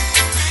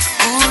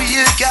 Ooh,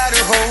 you gotta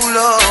hold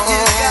on.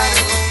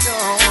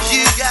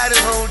 You gotta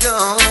hold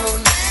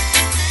on.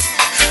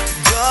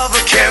 Brother,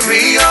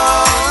 carry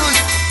on.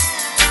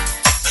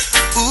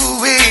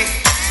 Ooh,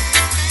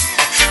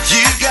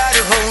 you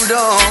gotta hold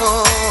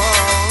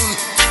on.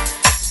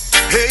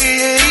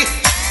 Hey,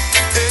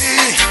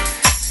 hey.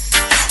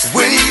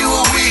 When you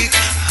were weak,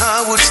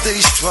 I would stay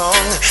strong.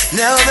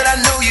 Now that I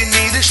know you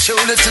need a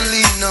shoulder to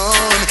lean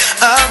on,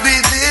 I'll be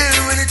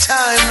there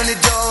anytime, any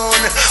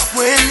dawn.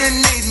 When you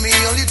need me,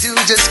 all you do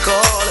just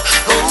call.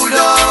 Hold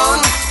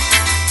on.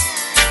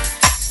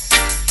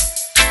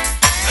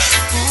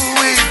 Ooh,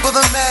 for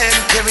the man,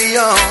 carry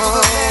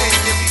on.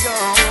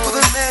 For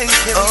the man,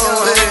 carry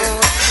on.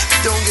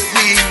 Don't get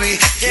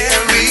weary,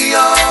 carry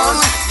on.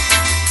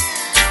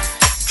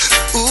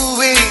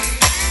 Ooh,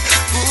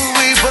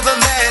 for the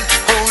man,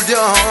 hold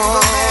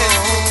on.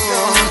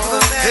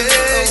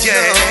 Hey,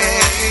 yeah.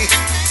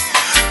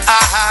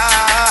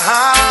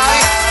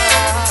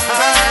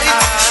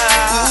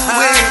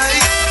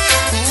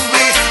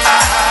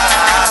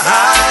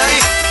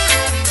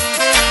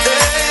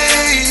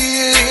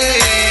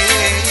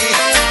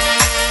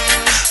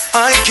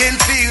 I can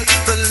feel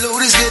the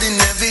load is getting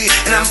heavy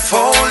and I'm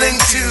falling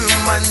to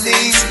my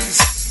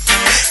knees.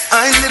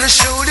 I need a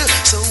shoulder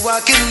so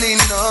I can lean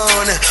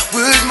on.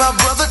 Where's my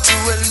brother to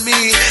help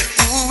me?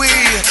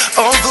 Ooh-wee.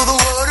 Although the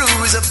water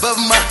is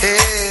above my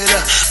head,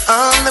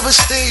 I'll never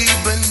stay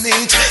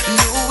beneath.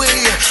 No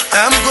way.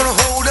 I'm gonna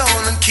hold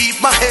on and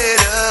keep my head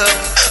up.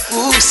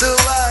 Ooh, so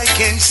I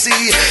can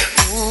see.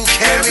 Ooh,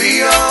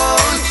 carry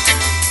on.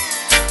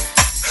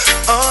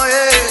 Oh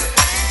yeah.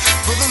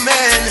 For the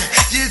man,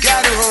 you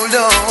gotta hold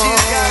on.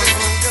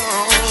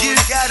 You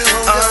gotta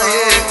hold on. Oh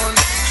yeah.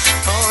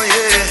 Oh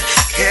yeah.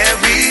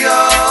 Carry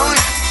on.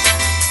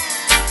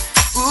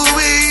 Ooh,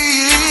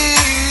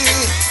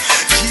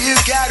 you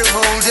gotta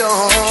hold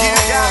on. You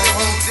gotta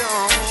hold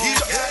on.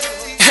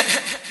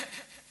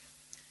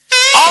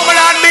 Oh, my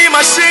Lord, be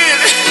my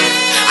shield.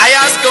 I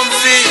ask them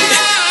feel.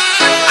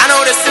 I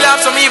know they still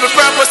have some evil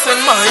purpose in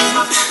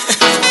mind.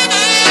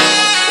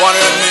 Wanna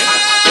hear me?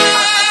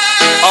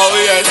 Oh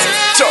yes,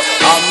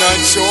 I'm not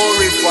sure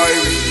if I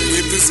will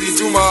live to see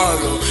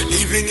tomorrow.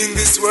 Living in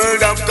this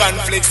world of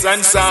conflicts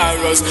and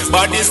sorrows.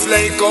 Bodies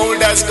like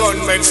cold as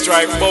gunmen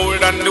strike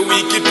bold, and the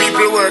wicked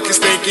people work is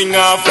taking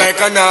off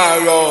like an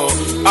arrow.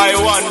 I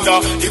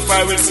wonder if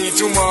I will see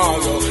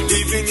tomorrow.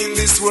 Living in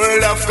this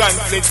world of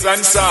conflicts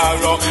and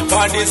sorrow.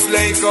 Bodies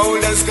like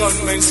cold as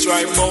gunmen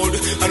strike bold,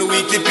 and the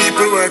wicked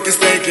people work is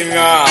taking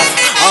off.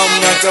 I'm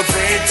not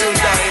afraid to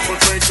die,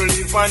 but afraid to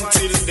live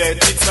until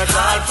death. It's not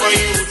hard for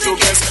you to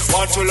guess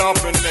what will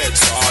happen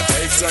next.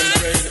 Heartaches and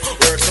pain,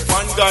 works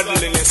upon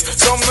godliness.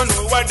 Some don't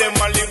know why them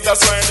a live,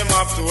 that's why them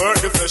have to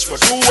hurt the flesh.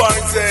 But who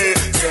are they?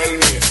 Tell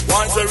me.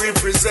 Once I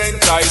represent,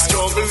 I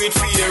struggle with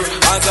fear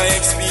as I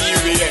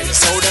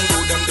experience. How them do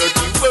them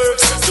dirty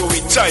works, to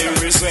which I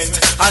resent.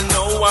 And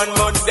no one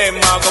but them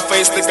are gonna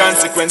face the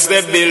consequence.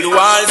 They build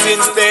walls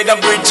instead of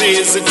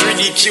bridges, it's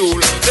ridicule.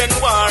 Then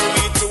war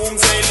with whom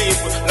they live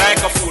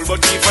like a fool.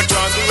 But if I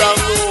turn the wrong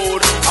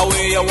road,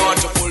 away I want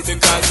to pull,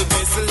 because the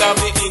vessel of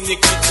the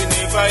iniquity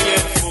never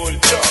yet full.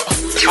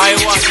 I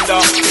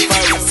wonder if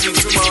I will see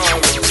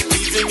tomorrow.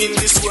 Living in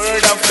this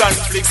world of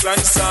conflicts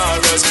and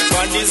sorrows.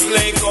 Bodies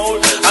lay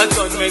cold and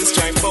gunmen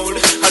strike bold,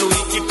 and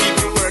wicked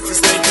people work is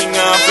taking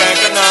off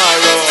like an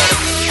arrow.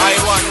 I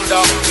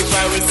wonder if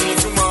I will see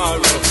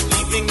tomorrow.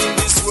 Living in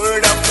this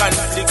world of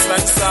conflicts and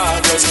and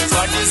sorrows.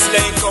 Bodies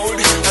lay cold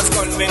as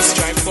gunmen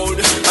strike bold,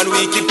 and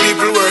wicked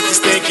people work is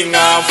taking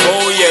off.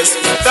 Oh yes,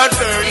 that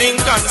burning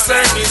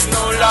concern is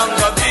no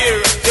longer there.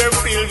 They're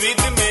filled with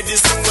the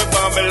medicine where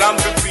Babylon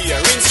prepare.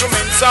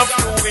 Instruments of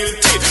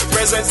cruelty,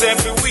 presence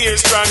everywhere,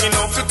 strong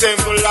enough to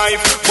temple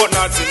life, but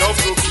not enough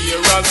to care.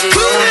 As the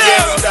road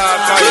gets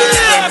dark, I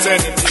expect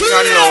anything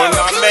unknown.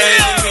 Not many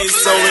miss,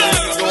 so it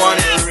leaves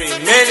wondering.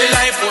 Many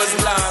life was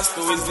lost,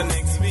 who is the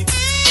next victim?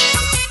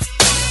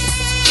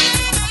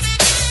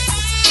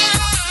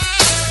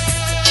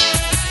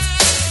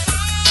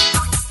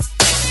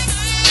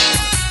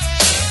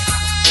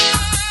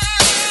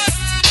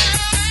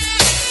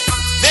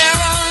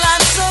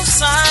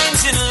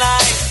 In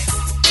life,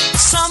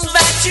 some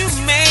that you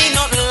may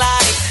not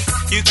like.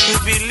 You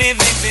could be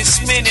living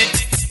this minute,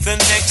 the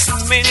next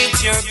minute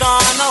you're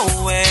gone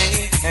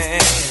away.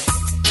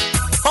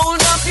 Hold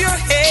up your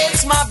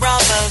heads, my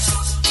brothers,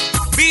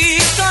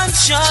 be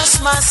conscious,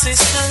 my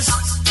sisters,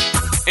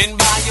 and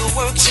by your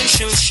works you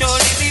shall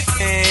surely be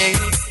paid.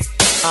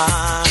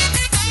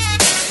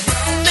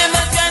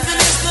 Never try to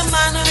miss the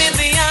man with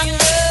the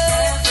anger,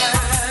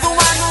 the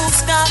one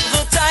who's got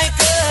the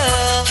tiger,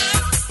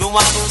 the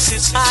one who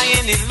sits high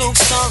and he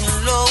looks down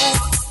low.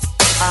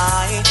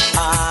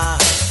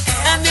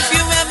 And if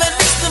you ever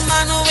miss the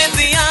man with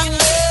the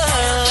anger,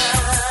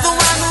 the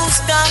one who's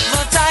got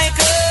the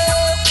tiger,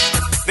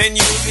 then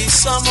you'll be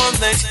someone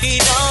that he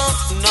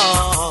don't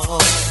know.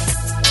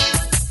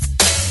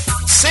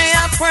 Say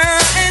a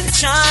prayer and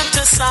chant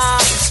a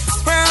psalm.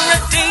 Prayer a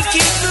day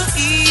keep the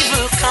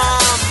evil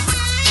calm.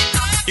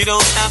 You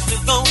don't have to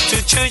go to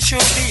church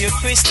or be a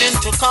Christian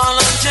to call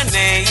on your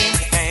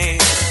name.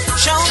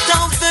 Shout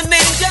out the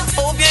name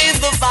Jehovah in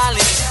the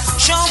valleys.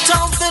 Shout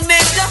out the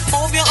name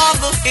Jehovah on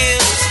the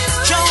hills.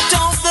 Shout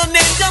out the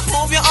name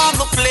Jehovah on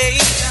the plain.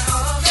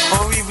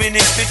 Or even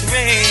if it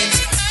rains,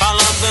 call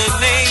on the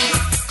name.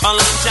 Call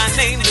on your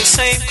name the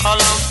same. Call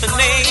on the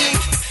name.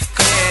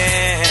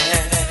 Yeah.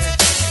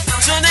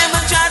 So never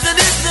try to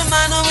diss the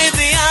man with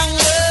the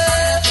anger,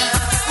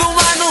 the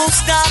one who's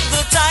got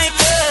the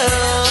tiger,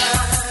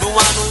 the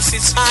one who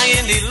sits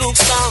high and he looks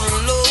down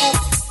low.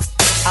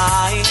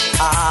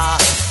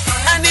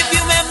 And if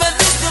you ever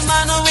diss the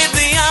man with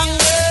the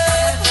anger,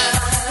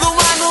 the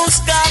one who's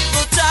got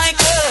the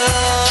tiger,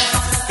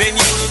 then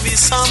you'll be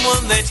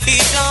someone that he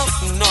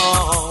don't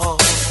know.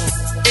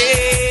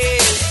 Hey,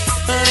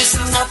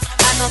 listen up,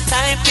 I know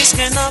time is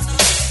getting up.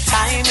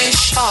 Time is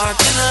short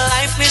and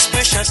life is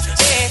precious.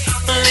 Hey,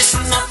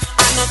 listen up,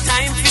 I know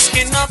time is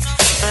getting up.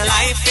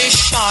 Life is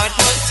short,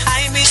 but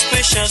time is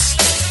precious.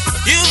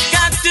 You've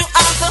got to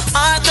have the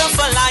heart of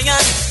a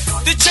lion,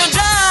 the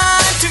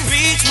children to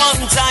reach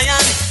Mount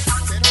Zion.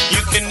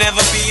 You can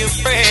never be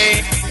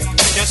afraid,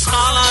 just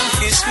call on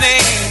his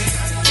name.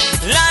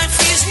 Life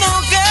is no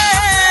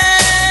game.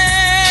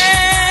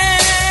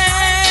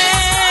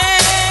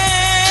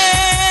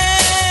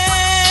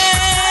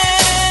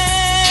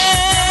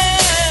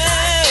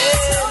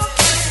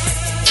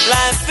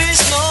 Life is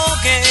no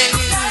game.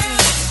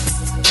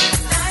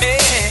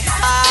 Hey,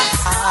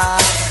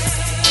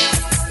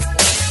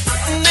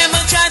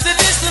 Never try to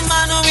diss the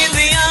man with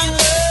the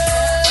anger,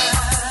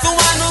 the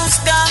one who's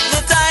got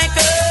the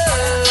tiger,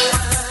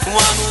 the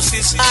one who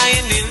sits high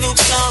and he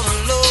looks down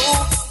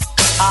low.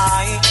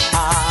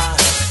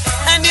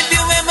 And if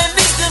you ever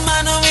diss the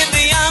man with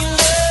the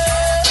anger,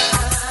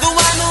 the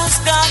one who's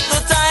got the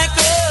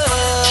tiger,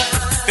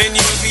 then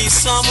you'll be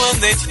someone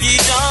that he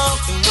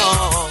don't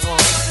know.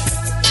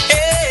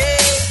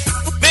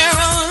 There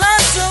are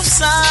lots of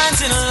signs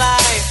in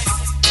life,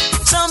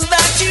 some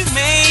that you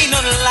may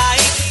not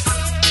like.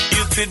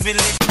 You could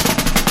believe.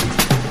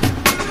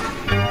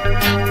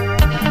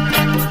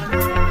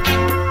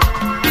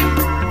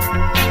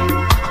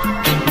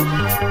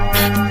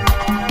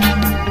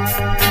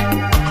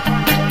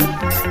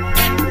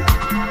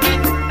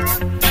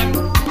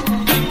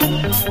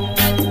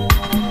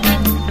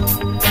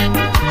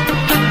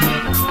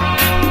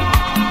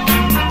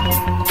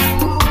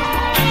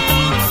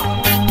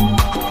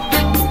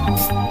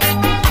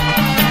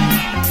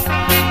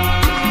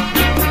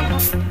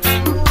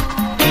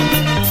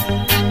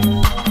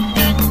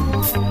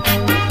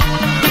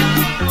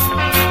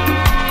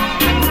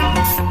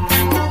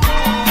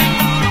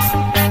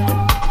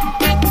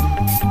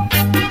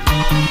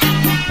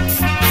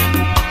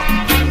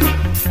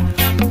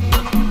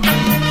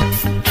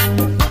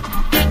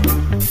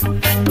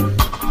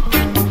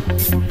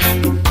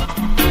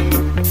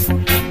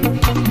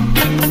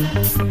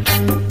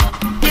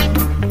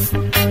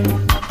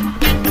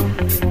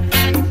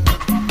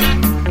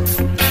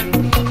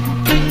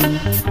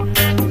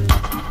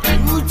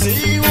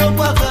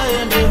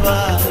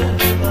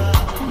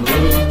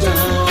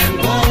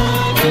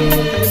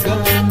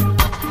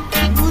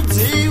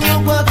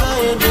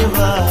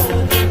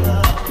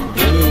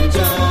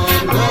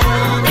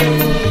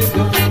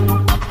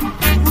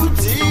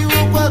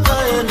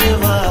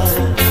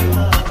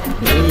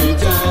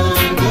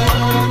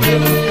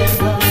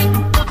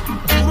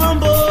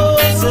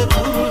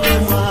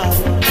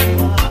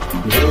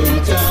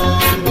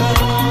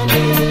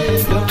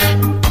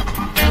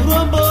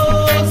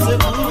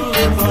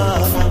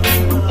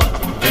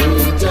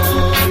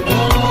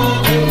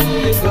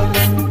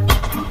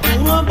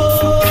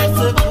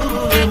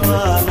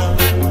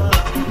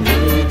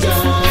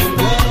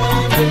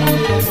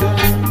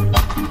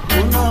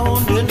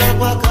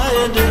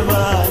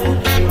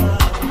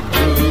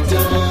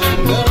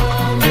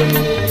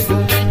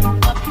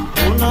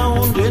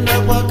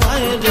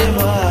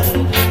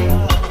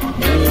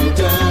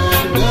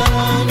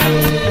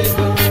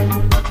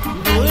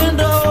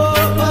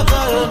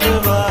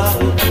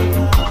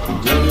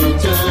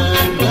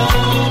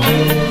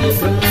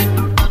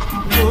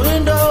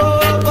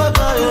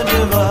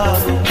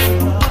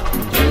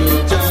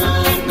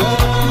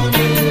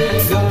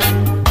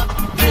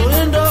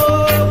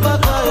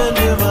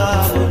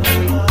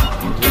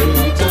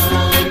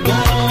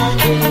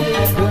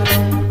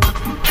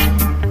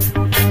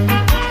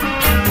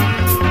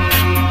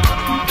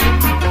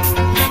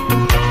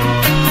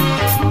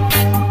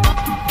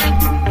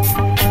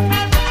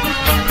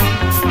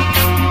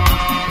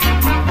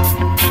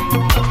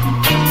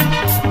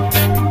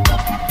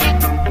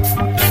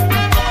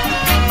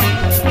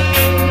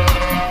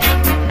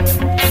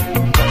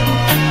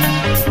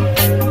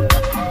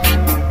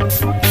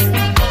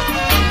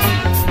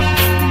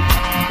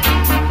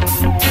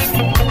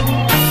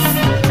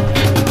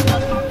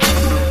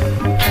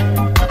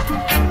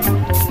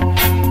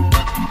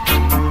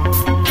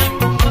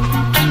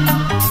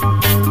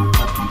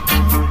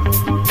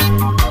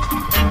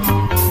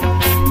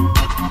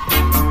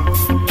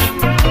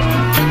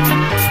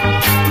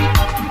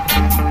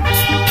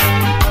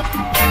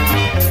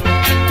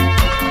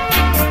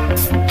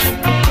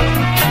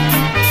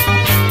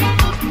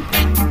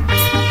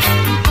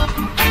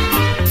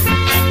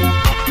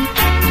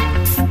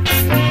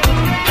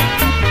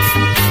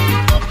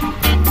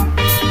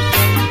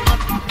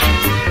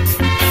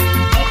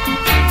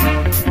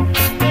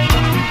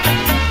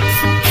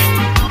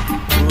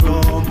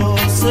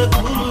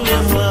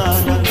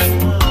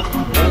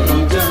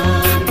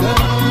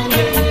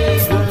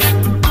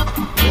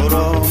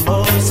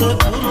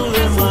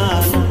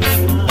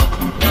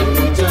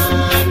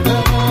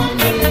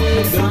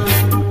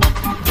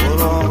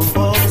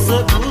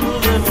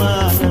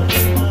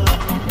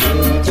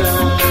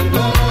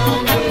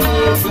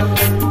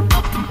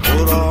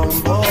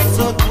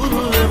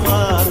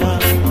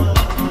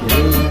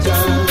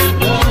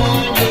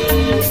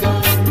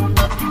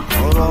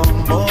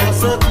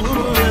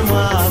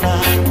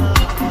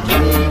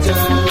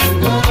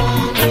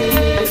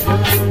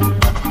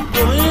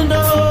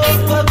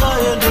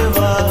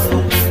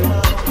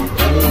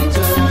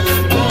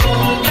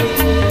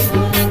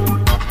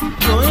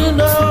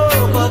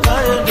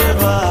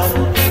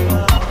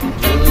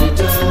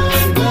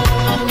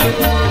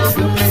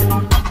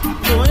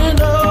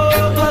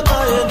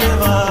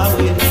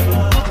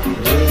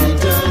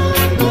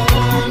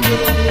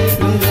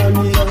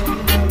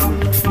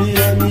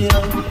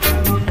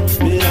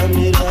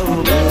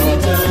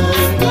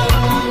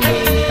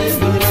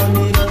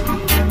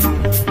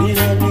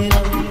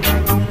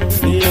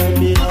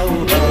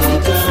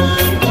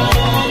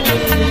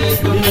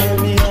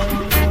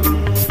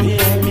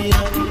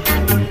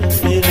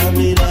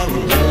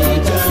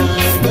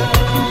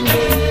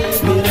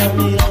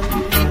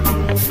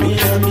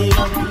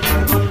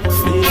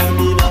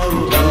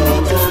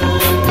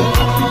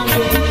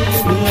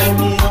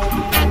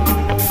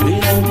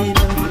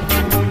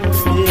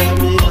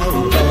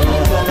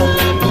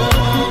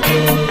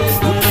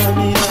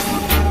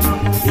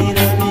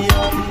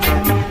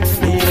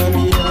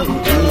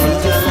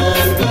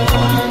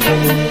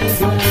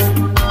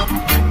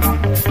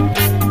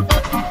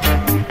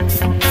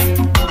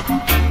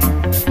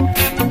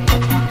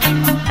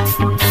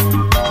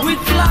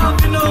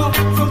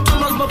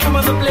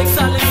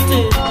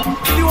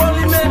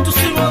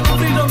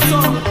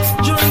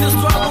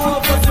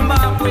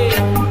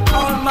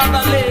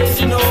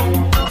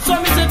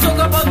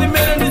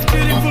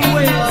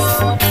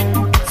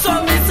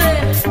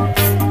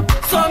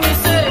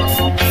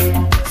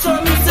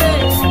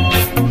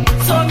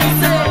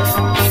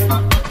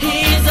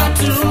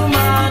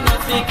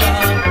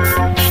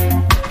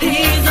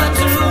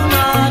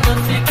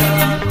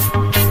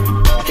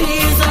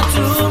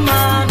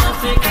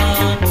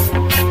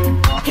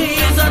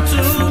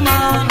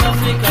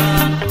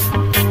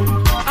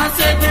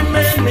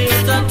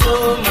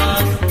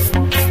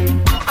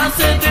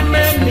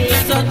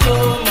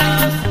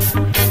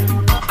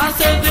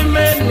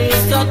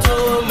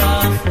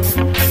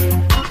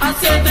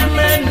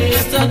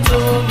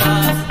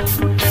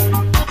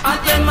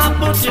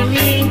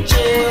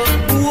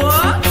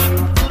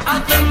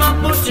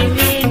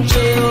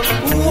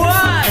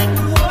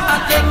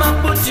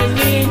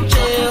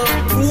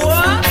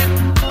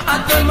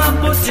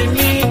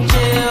 singing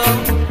jail.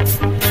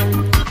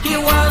 He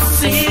was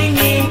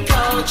singing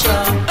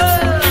culture.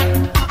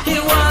 He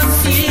was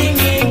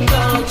singing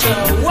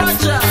culture.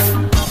 Watch out.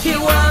 He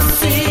was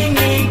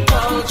singing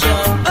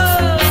culture.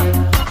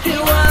 He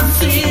was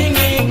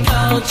singing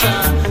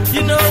culture.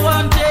 You know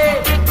one day,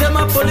 them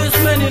a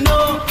policemen, you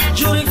know,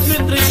 during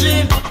Smith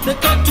regime, they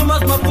talk to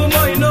Mas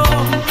Mafumo, you know,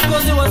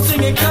 because he was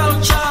singing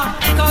culture,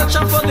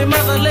 culture for the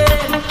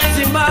motherland,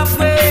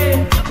 Zimbabwe.